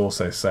it did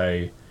also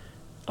say,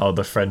 "Oh,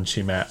 the friend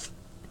she met,"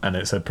 and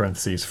it said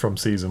parentheses from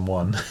season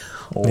 1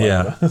 or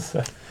whatever. Yeah.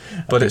 So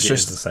but it's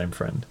just the same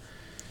friend.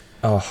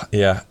 Oh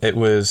yeah, it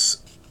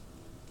was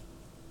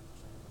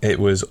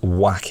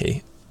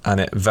wacky,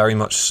 and it very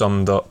much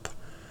summed up,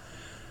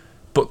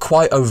 but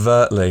quite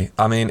overtly.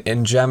 I mean,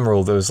 in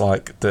general, there was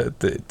like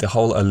the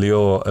whole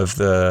allure of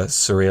the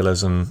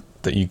surrealism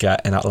that you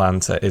get in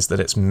Atlanta is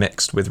that it's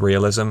mixed with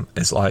realism.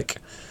 It's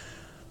like,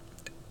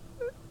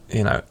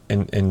 you know,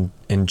 in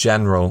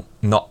general,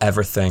 not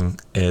everything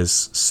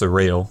is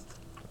surreal.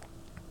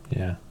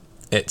 Yeah.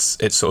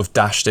 It's sort of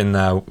dashed in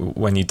there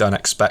when you don't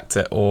expect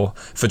it, or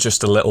for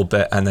just a little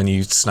bit, and then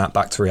you snap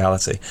back to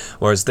reality.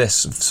 Whereas this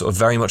sort of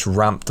very much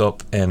ramped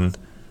up in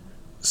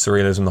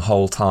surrealism the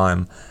whole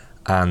time,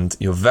 and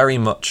you're very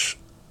much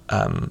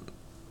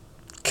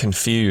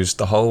confused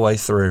the whole way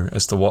through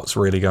as to what's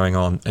really going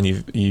on, and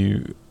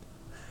you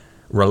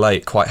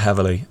relate quite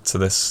heavily to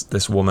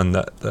this woman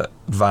that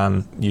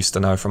Van used to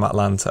know from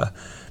Atlanta,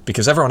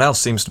 because everyone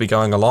else seems to be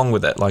going along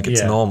with it like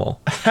it's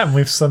normal. And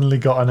we've suddenly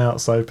got an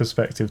outside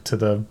perspective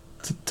to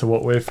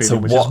what we're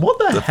feeling, which is what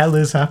the hell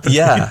is happening?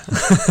 Yeah.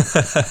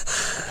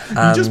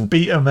 You just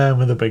beat a man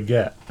with a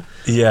baguette.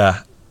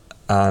 Yeah.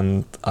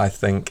 And I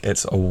think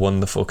it's a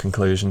wonderful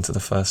conclusion to the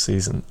first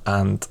season.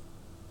 And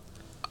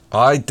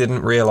I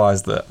didn't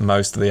realise that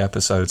most of the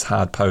episodes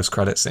had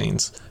post-credit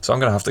scenes, so I'm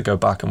going to have to go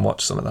back and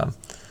watch some of them.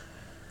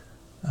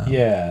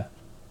 Yeah.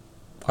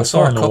 I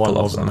saw a final couple one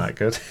of wasn't them. that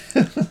good.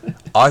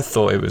 I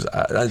thought it was...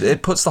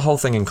 it puts the whole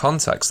thing in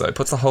context, though. It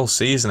puts the whole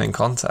season in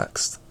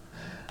context.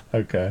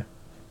 Okay.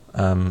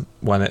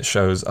 When it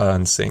shows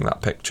Ern seeing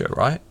that picture,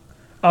 right?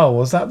 Oh,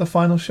 was that the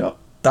final shot?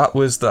 That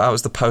was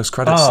the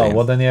post-credit scene. Oh,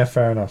 well then, yeah,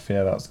 fair enough.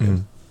 Yeah, that's good.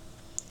 Mm.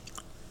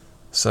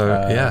 So,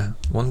 yeah,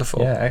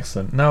 wonderful. Yeah,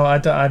 excellent. No,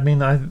 I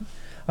mean,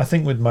 I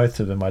think with most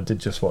of them, I did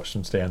just watch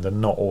them to the end,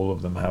 and not all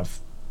of them have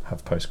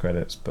post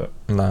credits, but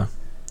No.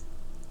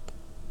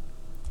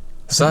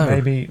 I So think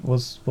maybe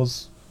was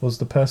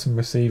the person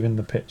receiving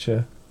the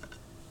picture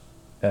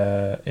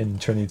in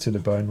Trinity to the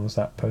Bone, was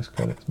that post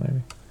credits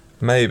maybe?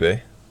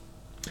 maybe.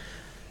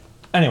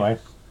 Anyway,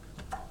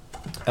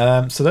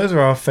 so those are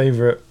our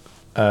favourite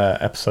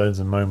episodes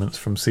and moments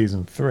from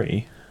season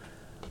 3.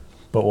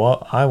 But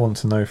what I want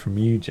to know from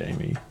you,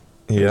 Jamie,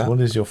 Yeah. is what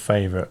is your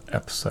favourite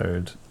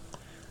episode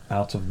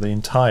out of the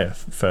entire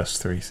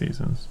first 3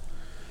 seasons?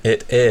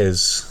 It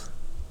is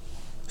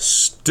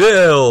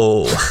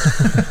still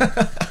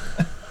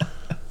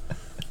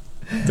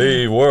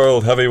the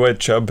world heavyweight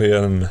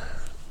champion.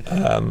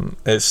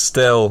 It's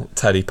still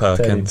Teddy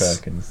Perkins. Teddy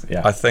Perkins,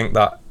 yeah. I think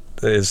that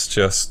is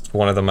just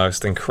one of the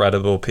most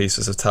incredible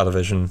pieces of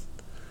television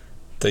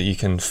that you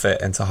can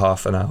fit into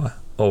half an hour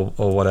or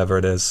whatever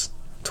it is.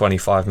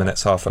 25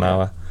 minutes, half an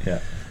hour. Yeah.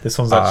 This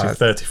one's actually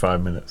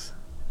 35 minutes.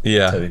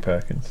 Yeah. Teddy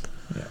Perkins.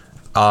 Yeah.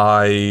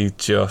 I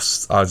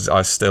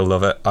still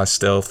love it. I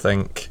still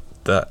think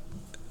that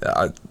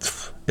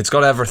it's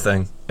got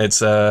everything.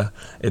 It's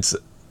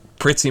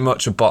pretty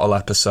much a bottle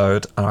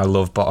episode, and I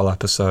love bottle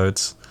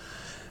episodes.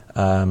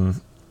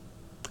 In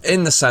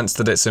the sense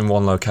that it's in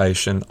one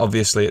location.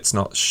 Obviously, it's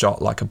not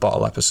shot like a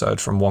bottle episode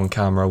from one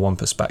camera, one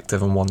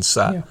perspective, and one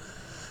set. Yeah.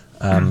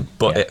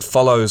 But it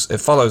follows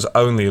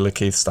only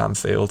Lakeith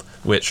Stanfield,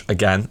 which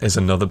again is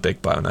another big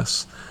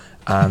bonus,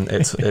 and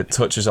it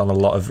touches on a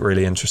lot of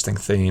really interesting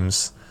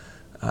themes,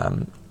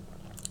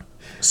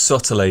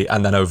 subtly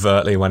and then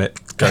overtly when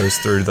it goes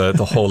through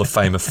the Hall of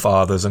Fame of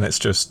fathers, and it's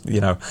just,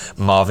 you know,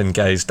 Marvin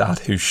Gaye's dad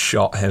who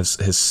shot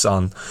his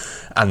son,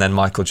 and then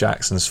Michael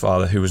Jackson's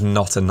father who was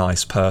not a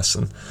nice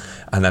person,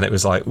 and then it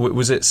was like,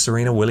 was it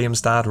Serena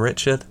Williams' dad,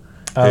 Richard?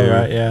 Oh,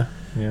 right, yeah.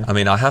 Yeah. I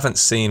mean, I haven't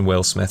seen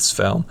Will Smith's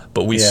film,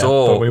 but we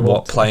saw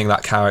what playing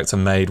that character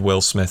made Will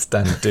Smith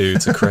then do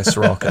to Chris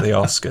Rock at the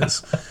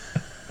Oscars.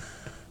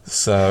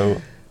 So,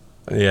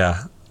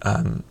 yeah,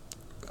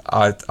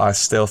 I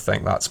still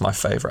think that's my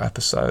favourite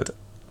episode.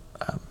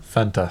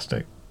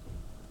 Fantastic.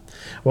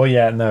 Well,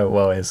 yeah, no,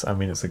 well, it's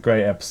a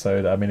great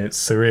episode. I mean, it's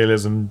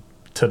surrealism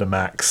to the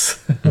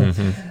max.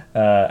 Mm-hmm.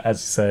 As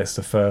you say, it's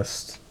the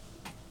first.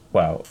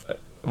 Well,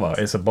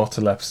 it's a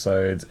bottle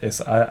episode. It's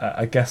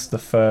I guess the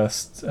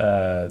first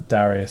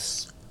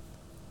Darius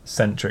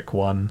centric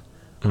one,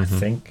 I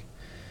think,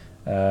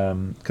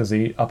 because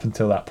he, up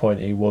until that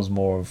point, he was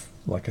more of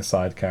like a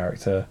side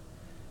character,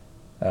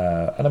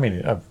 and I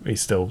mean he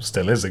still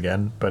is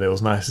again. But it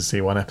was nice to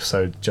see one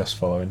episode just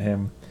following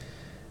him,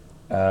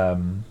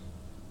 and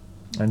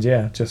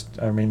yeah, just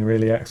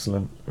really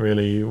excellent,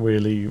 really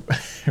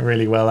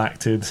really well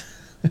acted,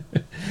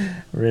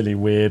 really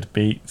weird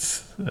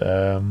beats.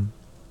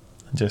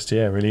 Just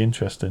really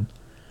interesting,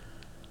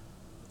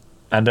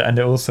 and it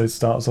also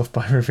starts off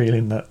by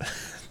revealing that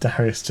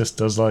Darius just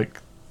does like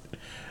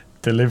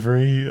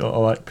delivery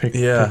or like pick.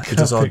 He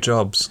does odd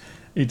jobs.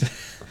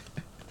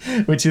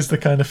 Which is the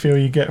kind of feel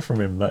you get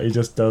from him, that he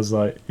just does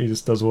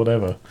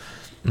whatever.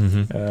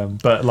 Mm-hmm.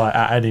 But like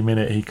at any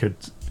minute he could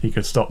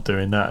stop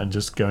doing that and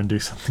just go and do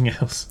something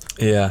else.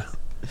 Yeah,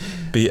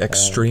 be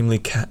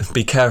extremely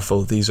be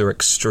careful. These are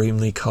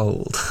extremely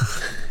cold.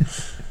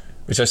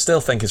 Which I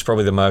still think is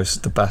probably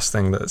the best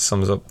thing that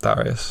sums up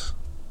Darius.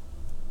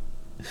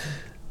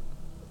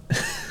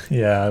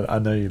 Yeah, I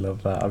know you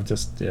love that. I've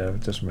just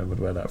remembered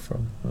where that's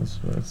from. That's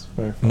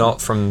very funny.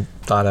 Not from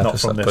that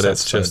episode,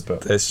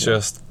 but it's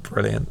just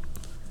brilliant.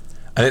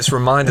 And it's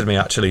reminded me,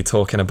 actually,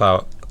 talking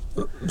about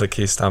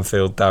Lakeith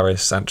Stanfield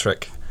Darius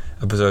centric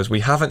episodes, we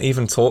haven't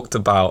even talked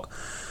about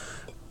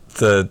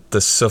the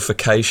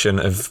suffocation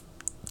of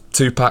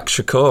Tupac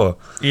Shakur.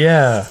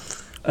 Yeah.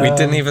 We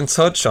didn't even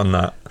touch on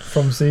that.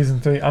 From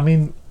season 3. I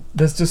mean,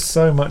 there's just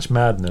so much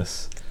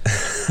madness.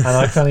 And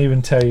I can't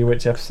even tell you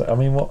which episode. I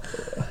mean, what?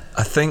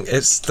 I think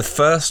it's the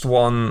first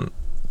one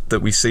that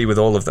we see with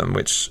all of them,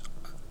 which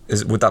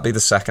is, would that be the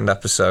second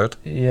episode?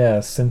 Yeah,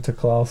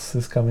 Sinterklaas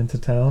is coming to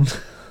town.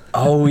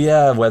 Oh,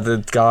 yeah, where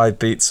the guy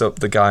beats up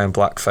the guy in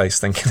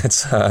blackface thinking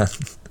it's her.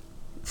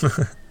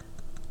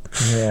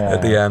 Yeah.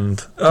 At the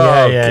end.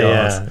 Oh, yeah,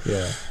 God.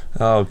 Yeah.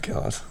 Oh,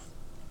 God.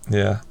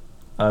 Yeah.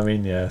 I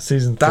mean, yeah,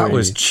 season 3. That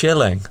was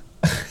chilling.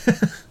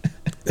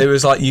 It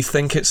was like, you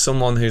think it's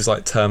someone who's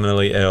like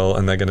terminally ill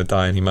and they're going to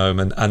die any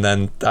moment, and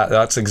then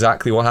that's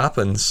exactly what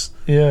happens.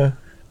 Yeah.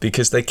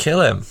 Because they kill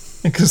him.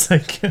 Because they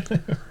kill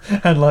him.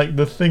 And like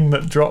the thing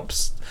that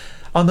drops,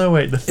 Oh no,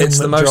 wait, the thing It's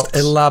that the most drops...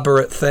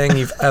 elaborate thing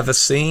you've ever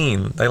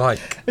seen. They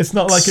like... It's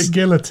not like a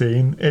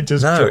guillotine. It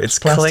just No, drops it's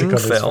plastic cling on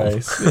film.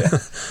 his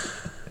face.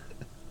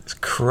 It's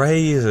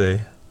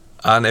crazy.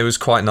 And it was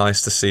quite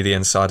nice to see the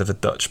inside of a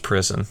Dutch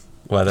prison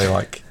where they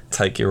like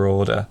take your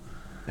order.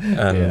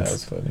 And Yeah,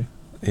 that's funny.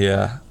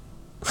 yeah.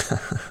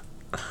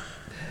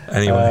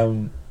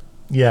 Anyway,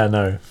 yeah,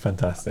 no,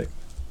 fantastic.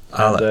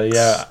 Alex. And,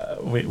 yeah,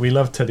 we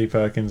love Teddy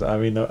Perkins. I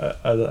mean,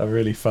 a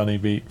really funny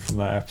beat from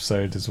that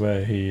episode is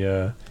where he,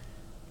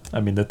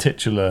 the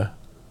titular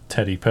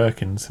Teddy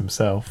Perkins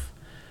himself.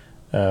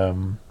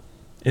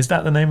 Is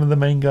that the name of the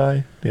main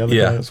guy? The other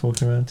guy that's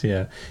walking around?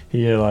 Yeah.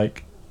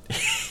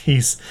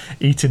 He's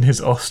eating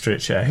his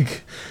ostrich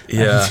egg.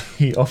 Yeah. And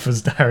he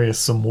offers Darius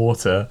some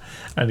water,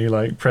 and he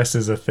like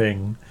presses a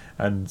thing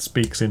and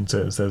speaks into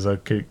it and says,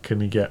 "Okay,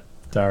 can you get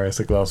Darius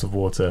a glass of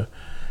water?"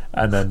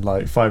 And then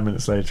like 5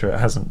 minutes later, it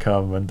hasn't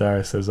come, and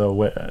Darius says, "Oh,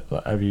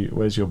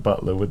 where's your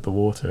butler with the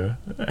water?"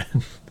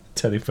 And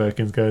Teddy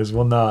Perkins goes,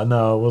 "Well,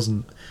 no, it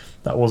wasn't.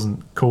 That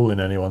wasn't calling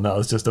anyone. That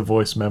was just a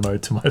voice memo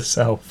to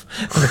myself."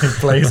 And then he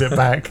plays it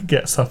back,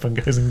 gets up, and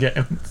goes and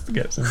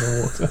gets in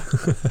the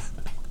water.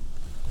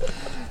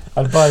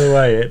 And by the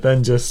way, it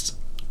then just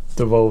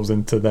devolves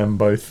into them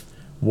both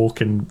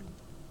walking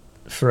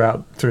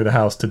through the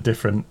house to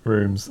different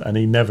rooms, and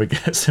he never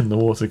gets in the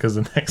water because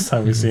the next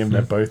time we see him,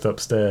 they're both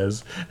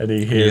upstairs, and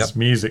he hears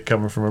music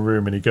coming from a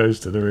room, and he goes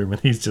to the room,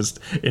 and he's just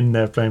in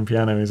there playing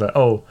piano. And he's like,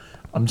 "Oh,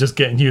 I'm just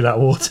getting you that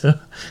water."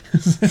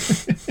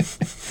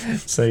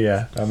 So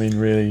yeah, I mean,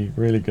 really,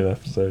 really good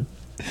episode.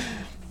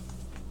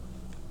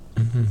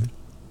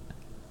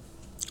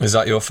 Is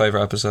that your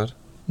favourite episode?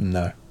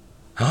 No.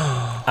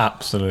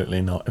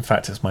 Absolutely not. In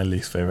fact, it's my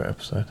least favourite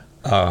episode.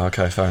 Oh,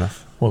 okay, fair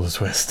enough. What a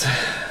twist.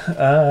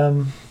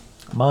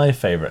 My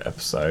favourite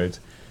episode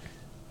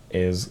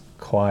is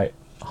quite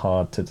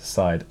hard to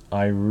decide.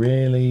 I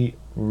really,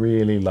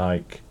 really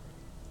like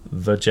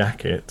The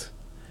Jacket,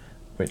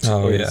 which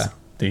is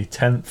the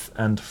 10th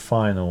and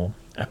final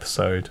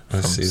episode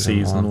from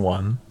season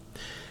 1,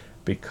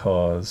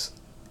 because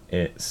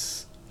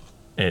it's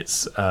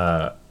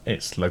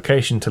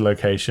location to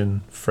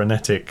location,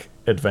 frenetic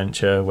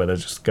adventure where they're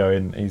just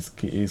going.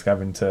 He's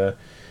having to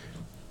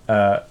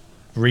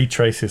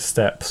retrace his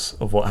steps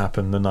of what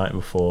happened the night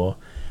before,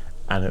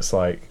 and it's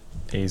like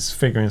he's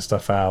figuring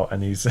stuff out,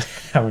 and he's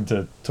having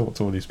to talk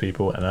to all these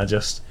people, and I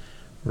just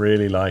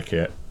really like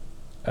it.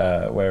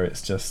 Where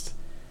it's just,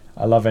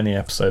 I love any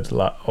episode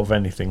of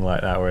anything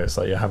like that, where it's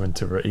like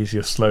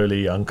you're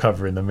slowly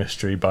uncovering the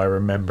mystery by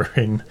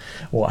remembering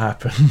what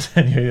happened,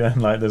 and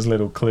like there's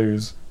little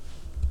clues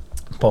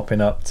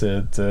popping up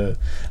to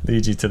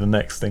lead you to the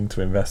next thing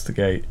to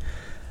investigate.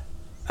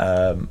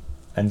 And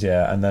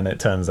then it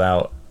turns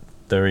out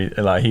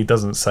he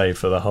doesn't say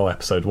for the whole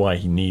episode why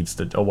he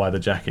needs why the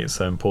jacket is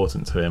so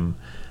important to him,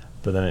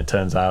 but then it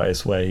turns out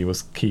it's where he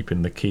was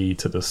keeping the key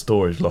to the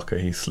storage locker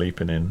he's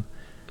sleeping in.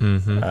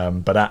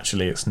 But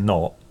actually it's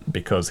not,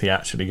 because he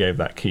actually gave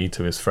that key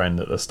to his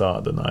friend at the start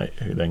of the night,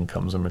 who then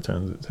comes and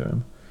returns it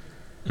to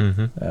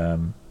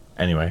him.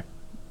 Anyway,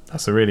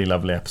 that's a really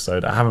lovely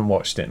episode. I haven't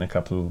watched it in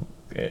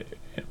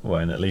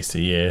in at least a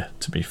year,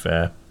 to be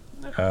fair.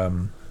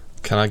 Can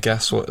I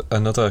guess what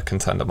another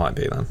contender might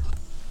be then?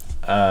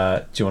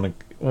 Do you want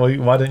to? Well,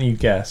 why don't you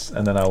guess,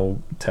 and then I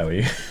will tell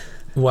you.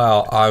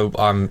 Well,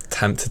 I'm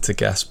tempted to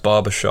guess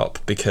Barbershop,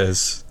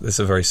 because it's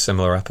a very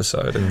similar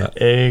episode, isn't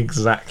it?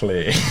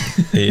 Exactly.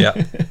 Yeah.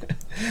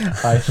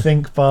 I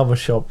think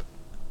Barbershop...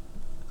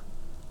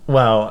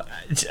 Well,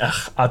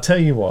 I'll tell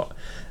you what.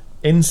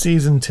 In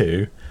season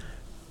 2,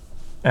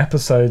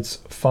 episodes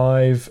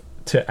 5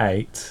 to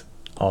 8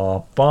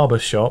 are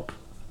Barbershop,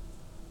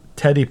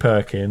 Teddy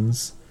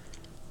Perkins,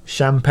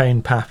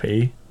 Champagne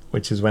Pappy,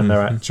 which is when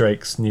they're at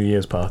Drake's New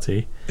Year's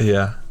party.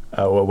 Yeah.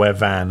 Where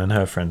Van and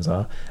her friends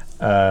are.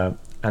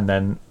 And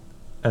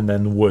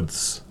then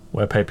Woods,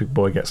 where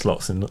Paperboy gets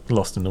lost in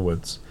the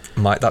woods.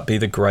 Might that be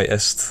the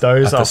greatest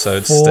Those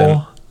episode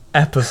are 4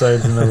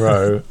 episodes in a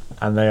row,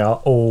 and they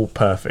are all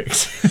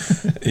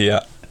perfect.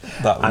 Yeah.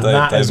 That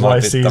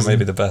may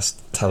be the best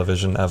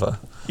television ever.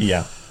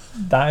 Yeah.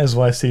 That is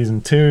why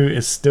season 2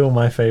 is still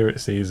my favourite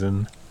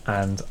season,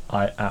 and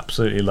I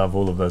absolutely love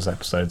all of those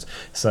episodes.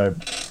 So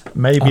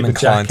maybe I'm the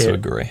inclined jacket, to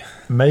agree.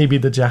 Maybe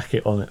the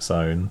jacket on its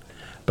own,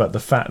 but the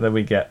fact that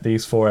we get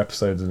these 4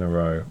 episodes in a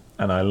row,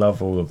 and I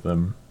love all of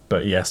them.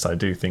 But yes, I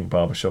do think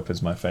Barbershop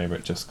is my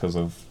favourite, just because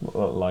of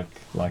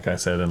like I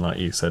said, and like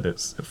you said, it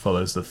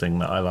follows the thing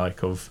that I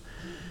like of.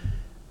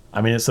 I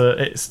mean, it's a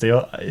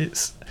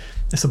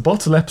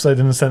bottle episode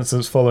in the sense that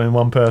it's following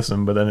one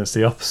person, but then it's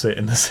the opposite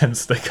in the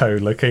sense they go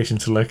location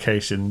to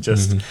location,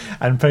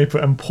 and poor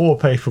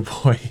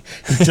Paperboy,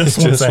 he just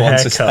wants a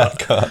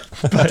haircut,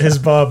 but his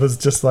barber's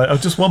just like, "Oh,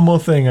 just one more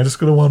thing, I just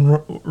got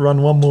to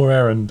run one more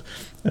errand."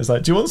 It's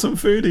like, "Do you want some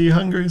food? Are you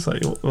hungry?" It's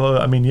like,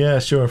 "Well, I mean, yeah,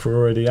 sure, if we're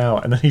already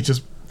out." And then he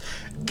just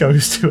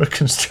goes to a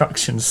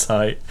construction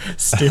site,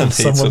 steals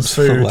someone's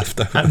food,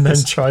 and then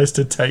tries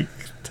to take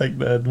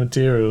their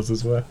materials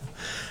as well.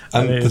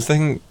 And the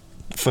thing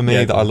for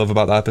me that I love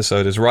about that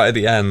episode is right at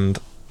the end,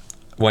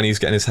 when he's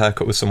getting his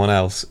haircut with someone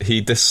else,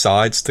 he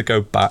decides to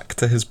go back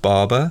to his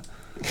barber,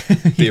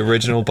 the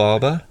original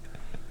barber.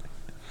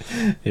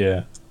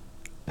 Yeah.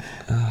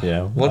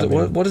 Yeah.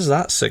 What does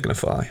that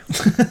signify?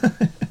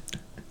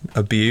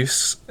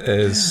 Abuse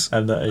is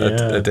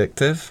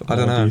addictive. I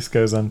don't know. Abuse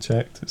goes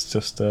unchecked. It's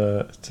just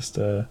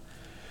an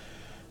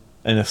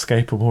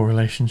inescapable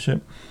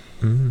relationship.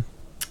 Mm.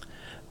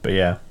 But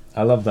yeah,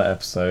 I love that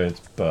episode.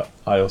 But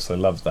I also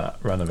love that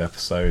run of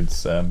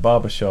episodes.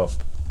 Barbershop,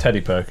 Teddy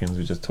Perkins,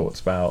 we just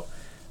talked about.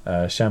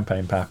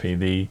 Champagne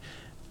Pappy.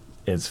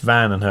 It's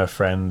Van and her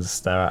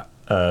friends. They're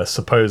at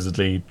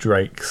supposedly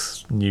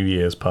Drake's New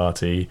Year's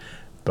party,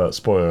 but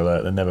spoiler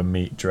alert, they never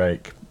meet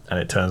Drake. And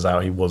it turns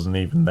out he wasn't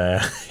even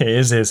there. It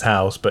is his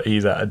house, but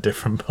he's at a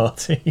different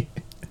party.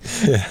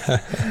 Yeah.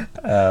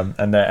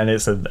 And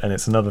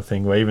it's another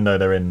thing where even though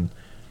they're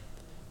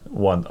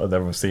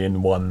obviously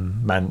in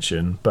one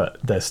mansion, but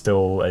they're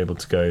still able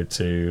to go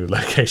to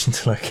location,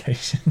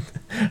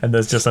 and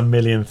there's just a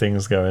million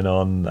things going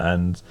on,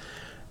 and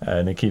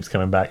it keeps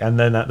coming back. And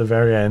then at the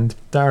very end,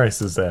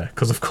 Darius is there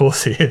because of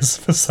course he is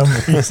for some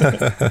reason,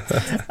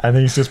 and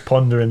he's just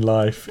pondering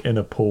life in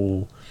a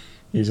pool.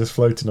 He's just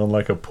floating on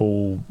like a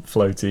pool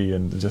floaty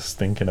and just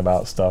thinking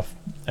about stuff.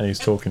 And he's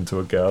talking to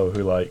a girl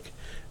who like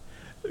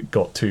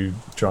got too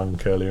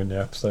drunk earlier in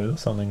the episode or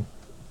something.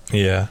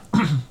 Yeah.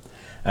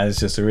 And it's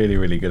just a really,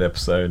 really good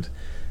episode.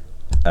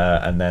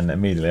 And then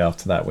immediately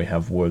after that we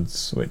have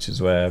Woods, which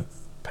is where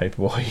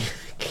Paperboy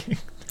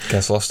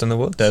gets lost in the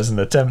woods. There's an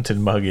attempted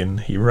mugging.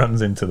 He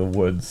runs into the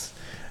woods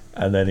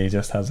and then he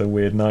just has a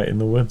weird night in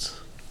the woods.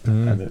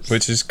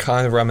 Which is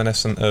kind of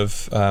reminiscent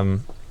of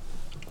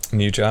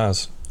New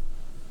Jazz.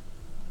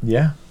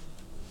 Yeah.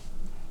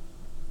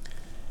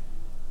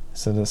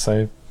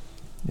 So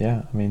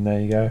yeah, I mean, there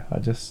you go.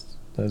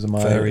 Those are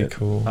my very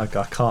cool. I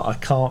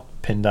can't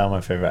pin down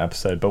my favorite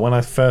episode, but when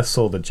I first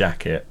saw the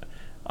jacket,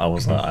 I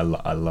was like, I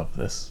love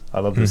this. I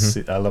love this.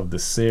 I love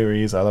this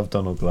series. I love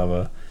Donald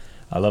Glover.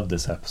 I love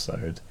this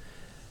episode.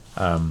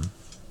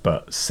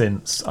 But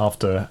since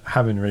after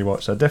having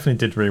rewatched, I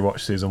definitely did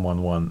rewatch season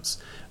 1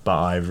 once, but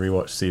I've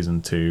rewatched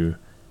season 2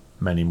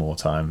 many more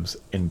times,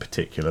 in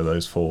particular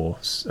those 4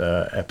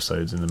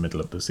 episodes in the middle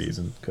of the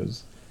season,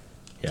 because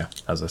yeah,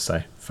 as I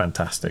say,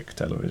 fantastic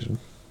television.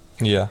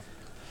 Yeah.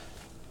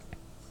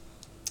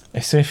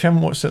 So if you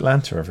haven't watched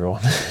Atlanta, everyone,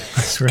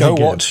 it's really go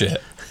good. Watch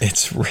it.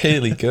 It's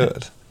really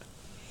good.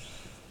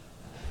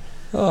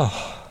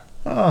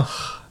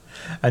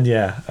 And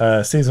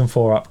yeah, season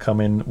 4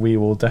 upcoming. We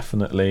will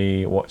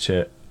definitely watch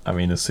it. I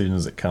mean, as soon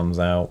as it comes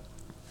out,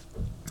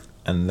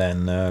 and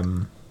then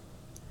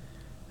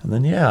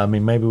yeah, I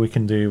mean, maybe we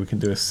can do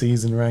a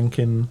season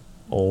ranking,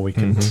 or we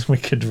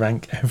could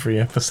rank every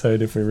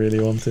episode if we really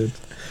wanted.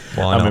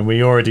 Why not? I mean,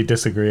 we already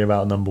disagree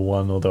about number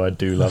 1, although I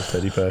do love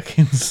Teddy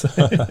Perkins.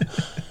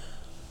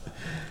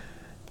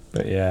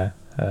 But yeah,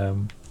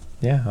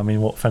 I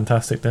mean, what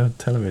fantastic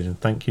television.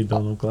 Thank you,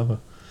 Donald Glover.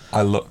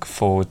 I look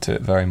forward to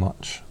it very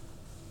much.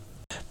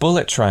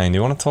 Bullet Train,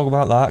 you want to talk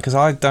about that? Because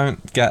I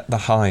don't get the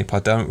hype. I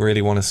don't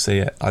really want to see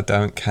it. I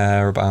don't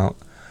care about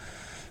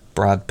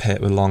Brad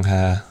Pitt with long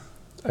hair.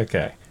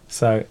 Okay,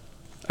 so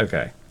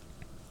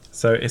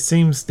it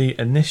seems the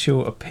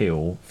initial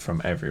appeal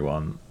from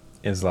everyone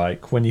is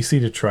like, when you see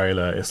the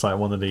trailer, it's like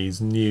one of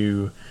these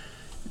newer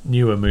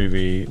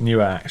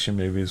action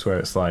movies where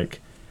it's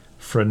like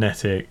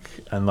frenetic,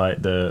 and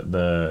like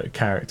the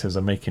characters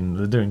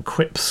they're doing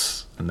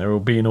quips and they're all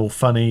being all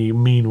funny,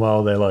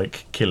 meanwhile they're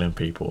like killing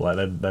people, like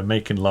they're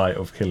making light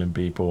of killing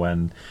people,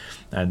 and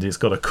it's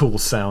got a cool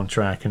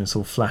soundtrack and it's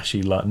all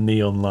flashy like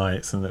neon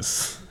lights, and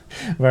it's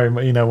very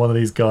much, one of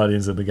these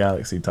Guardians of the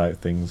Galaxy type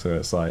things where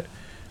it's like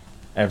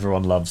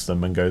everyone loves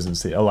them and goes and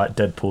see, like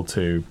Deadpool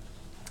 2,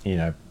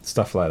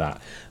 stuff like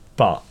that.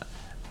 But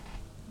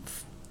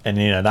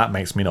that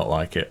makes me not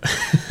like it.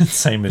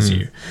 Same as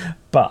you.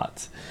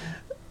 But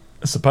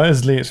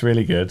supposedly it's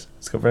really good.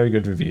 It's got very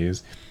good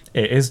reviews.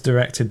 It is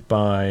directed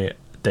by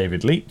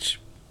David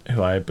Leitch,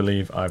 who I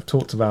believe I've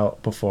talked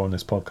about before on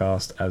this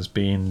podcast as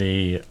being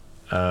the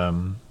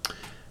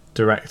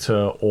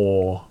director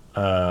or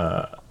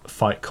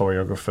fight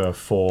choreographer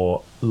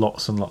for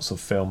lots and lots of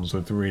films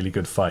with really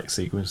good fight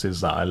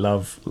sequences that I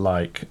love,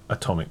 like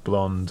Atomic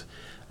Blonde,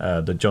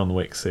 the John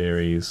Wick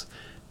series,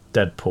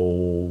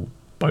 Deadpool,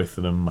 both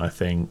of them, I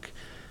think.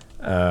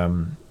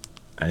 And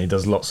he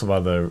does lots of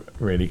other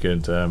really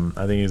good, I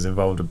think he's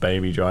involved with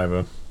Baby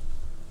Driver.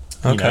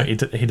 Okay.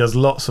 He does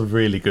lots of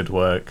really good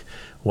work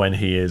when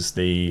he is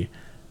the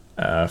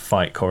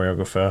fight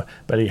choreographer,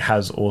 but he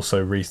has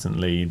also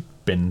recently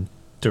been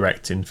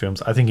directing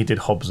films. I think he did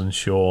Hobbs and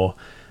Shaw,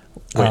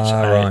 which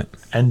I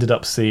ended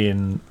up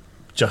seeing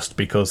just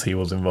because he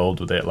was involved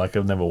with it. Like,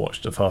 I've never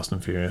watched a Fast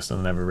and Furious and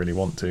I never really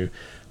want to,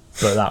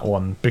 but that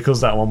one,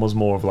 because that one was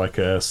more of like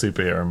a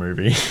superhero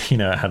movie,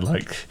 it had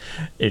like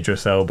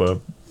Idris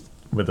Elba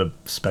with a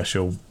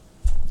special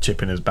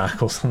chip in his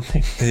back or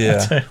something.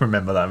 Yeah. I don't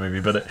remember that movie,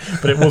 but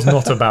it was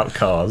not about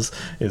cars,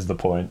 is the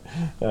point.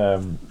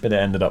 But I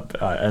ended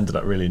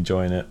up really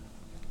enjoying it.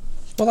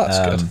 Well, that's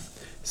good.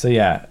 So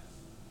yeah,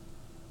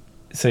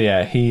 So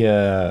yeah,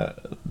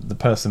 the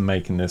person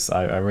making this,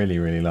 I really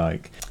really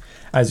like.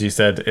 As you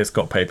said, it's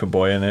got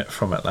Paperboy in it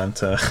from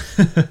Atlanta.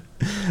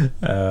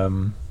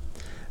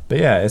 But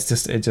yeah, it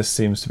just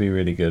seems to be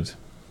really good.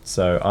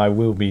 So I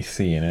will be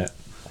seeing it,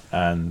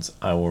 and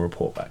I will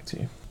report back to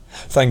you.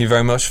 Thank you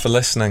very much for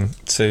listening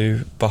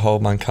to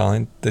Behold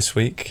Mankind this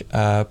week.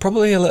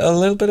 Probably a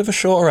little bit of a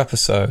shorter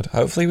episode.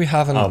 Hopefully we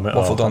haven't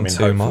waffled on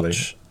too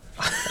much.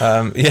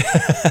 Yeah,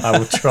 I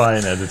will try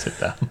and edit it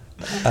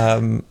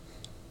down.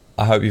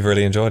 I hope you've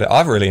really enjoyed it.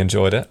 I've really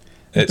enjoyed it.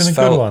 It's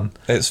been a good one.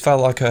 It's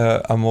felt like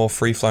a more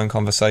free-flowing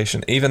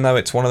conversation. Even though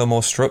it's one of the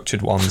more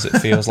structured ones, it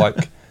feels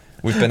like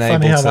we've been able to...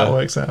 Funny how that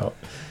works out.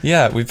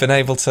 Yeah, we've been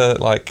able to,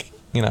 like,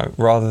 you know,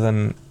 rather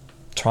than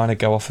trying to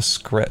go off a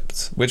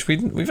script, which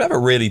we've never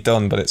really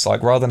done, but it's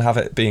like, rather than have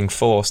it being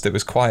forced, it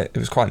was quite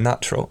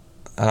natural,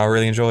 and I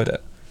really enjoyed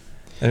it.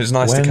 And it was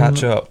nice to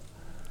catch up.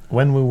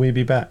 When will we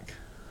be back?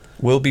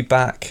 We'll be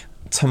back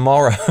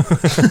tomorrow.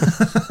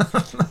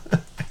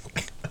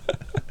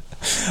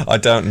 I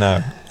don't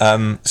know.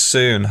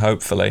 Soon,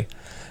 hopefully.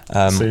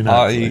 Soon,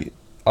 hopefully.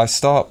 I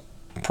start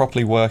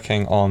properly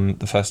working on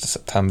the 1st of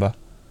September.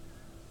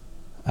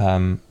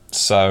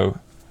 So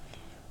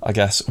I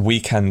guess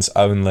weekends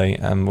only,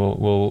 and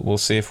we'll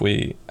see if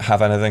we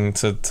have anything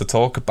to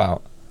talk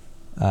about.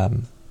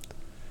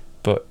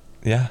 But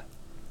yeah.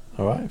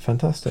 All right,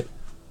 fantastic.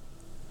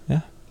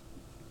 Yeah.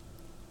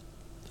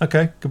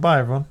 Okay, goodbye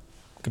everyone.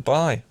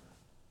 Goodbye.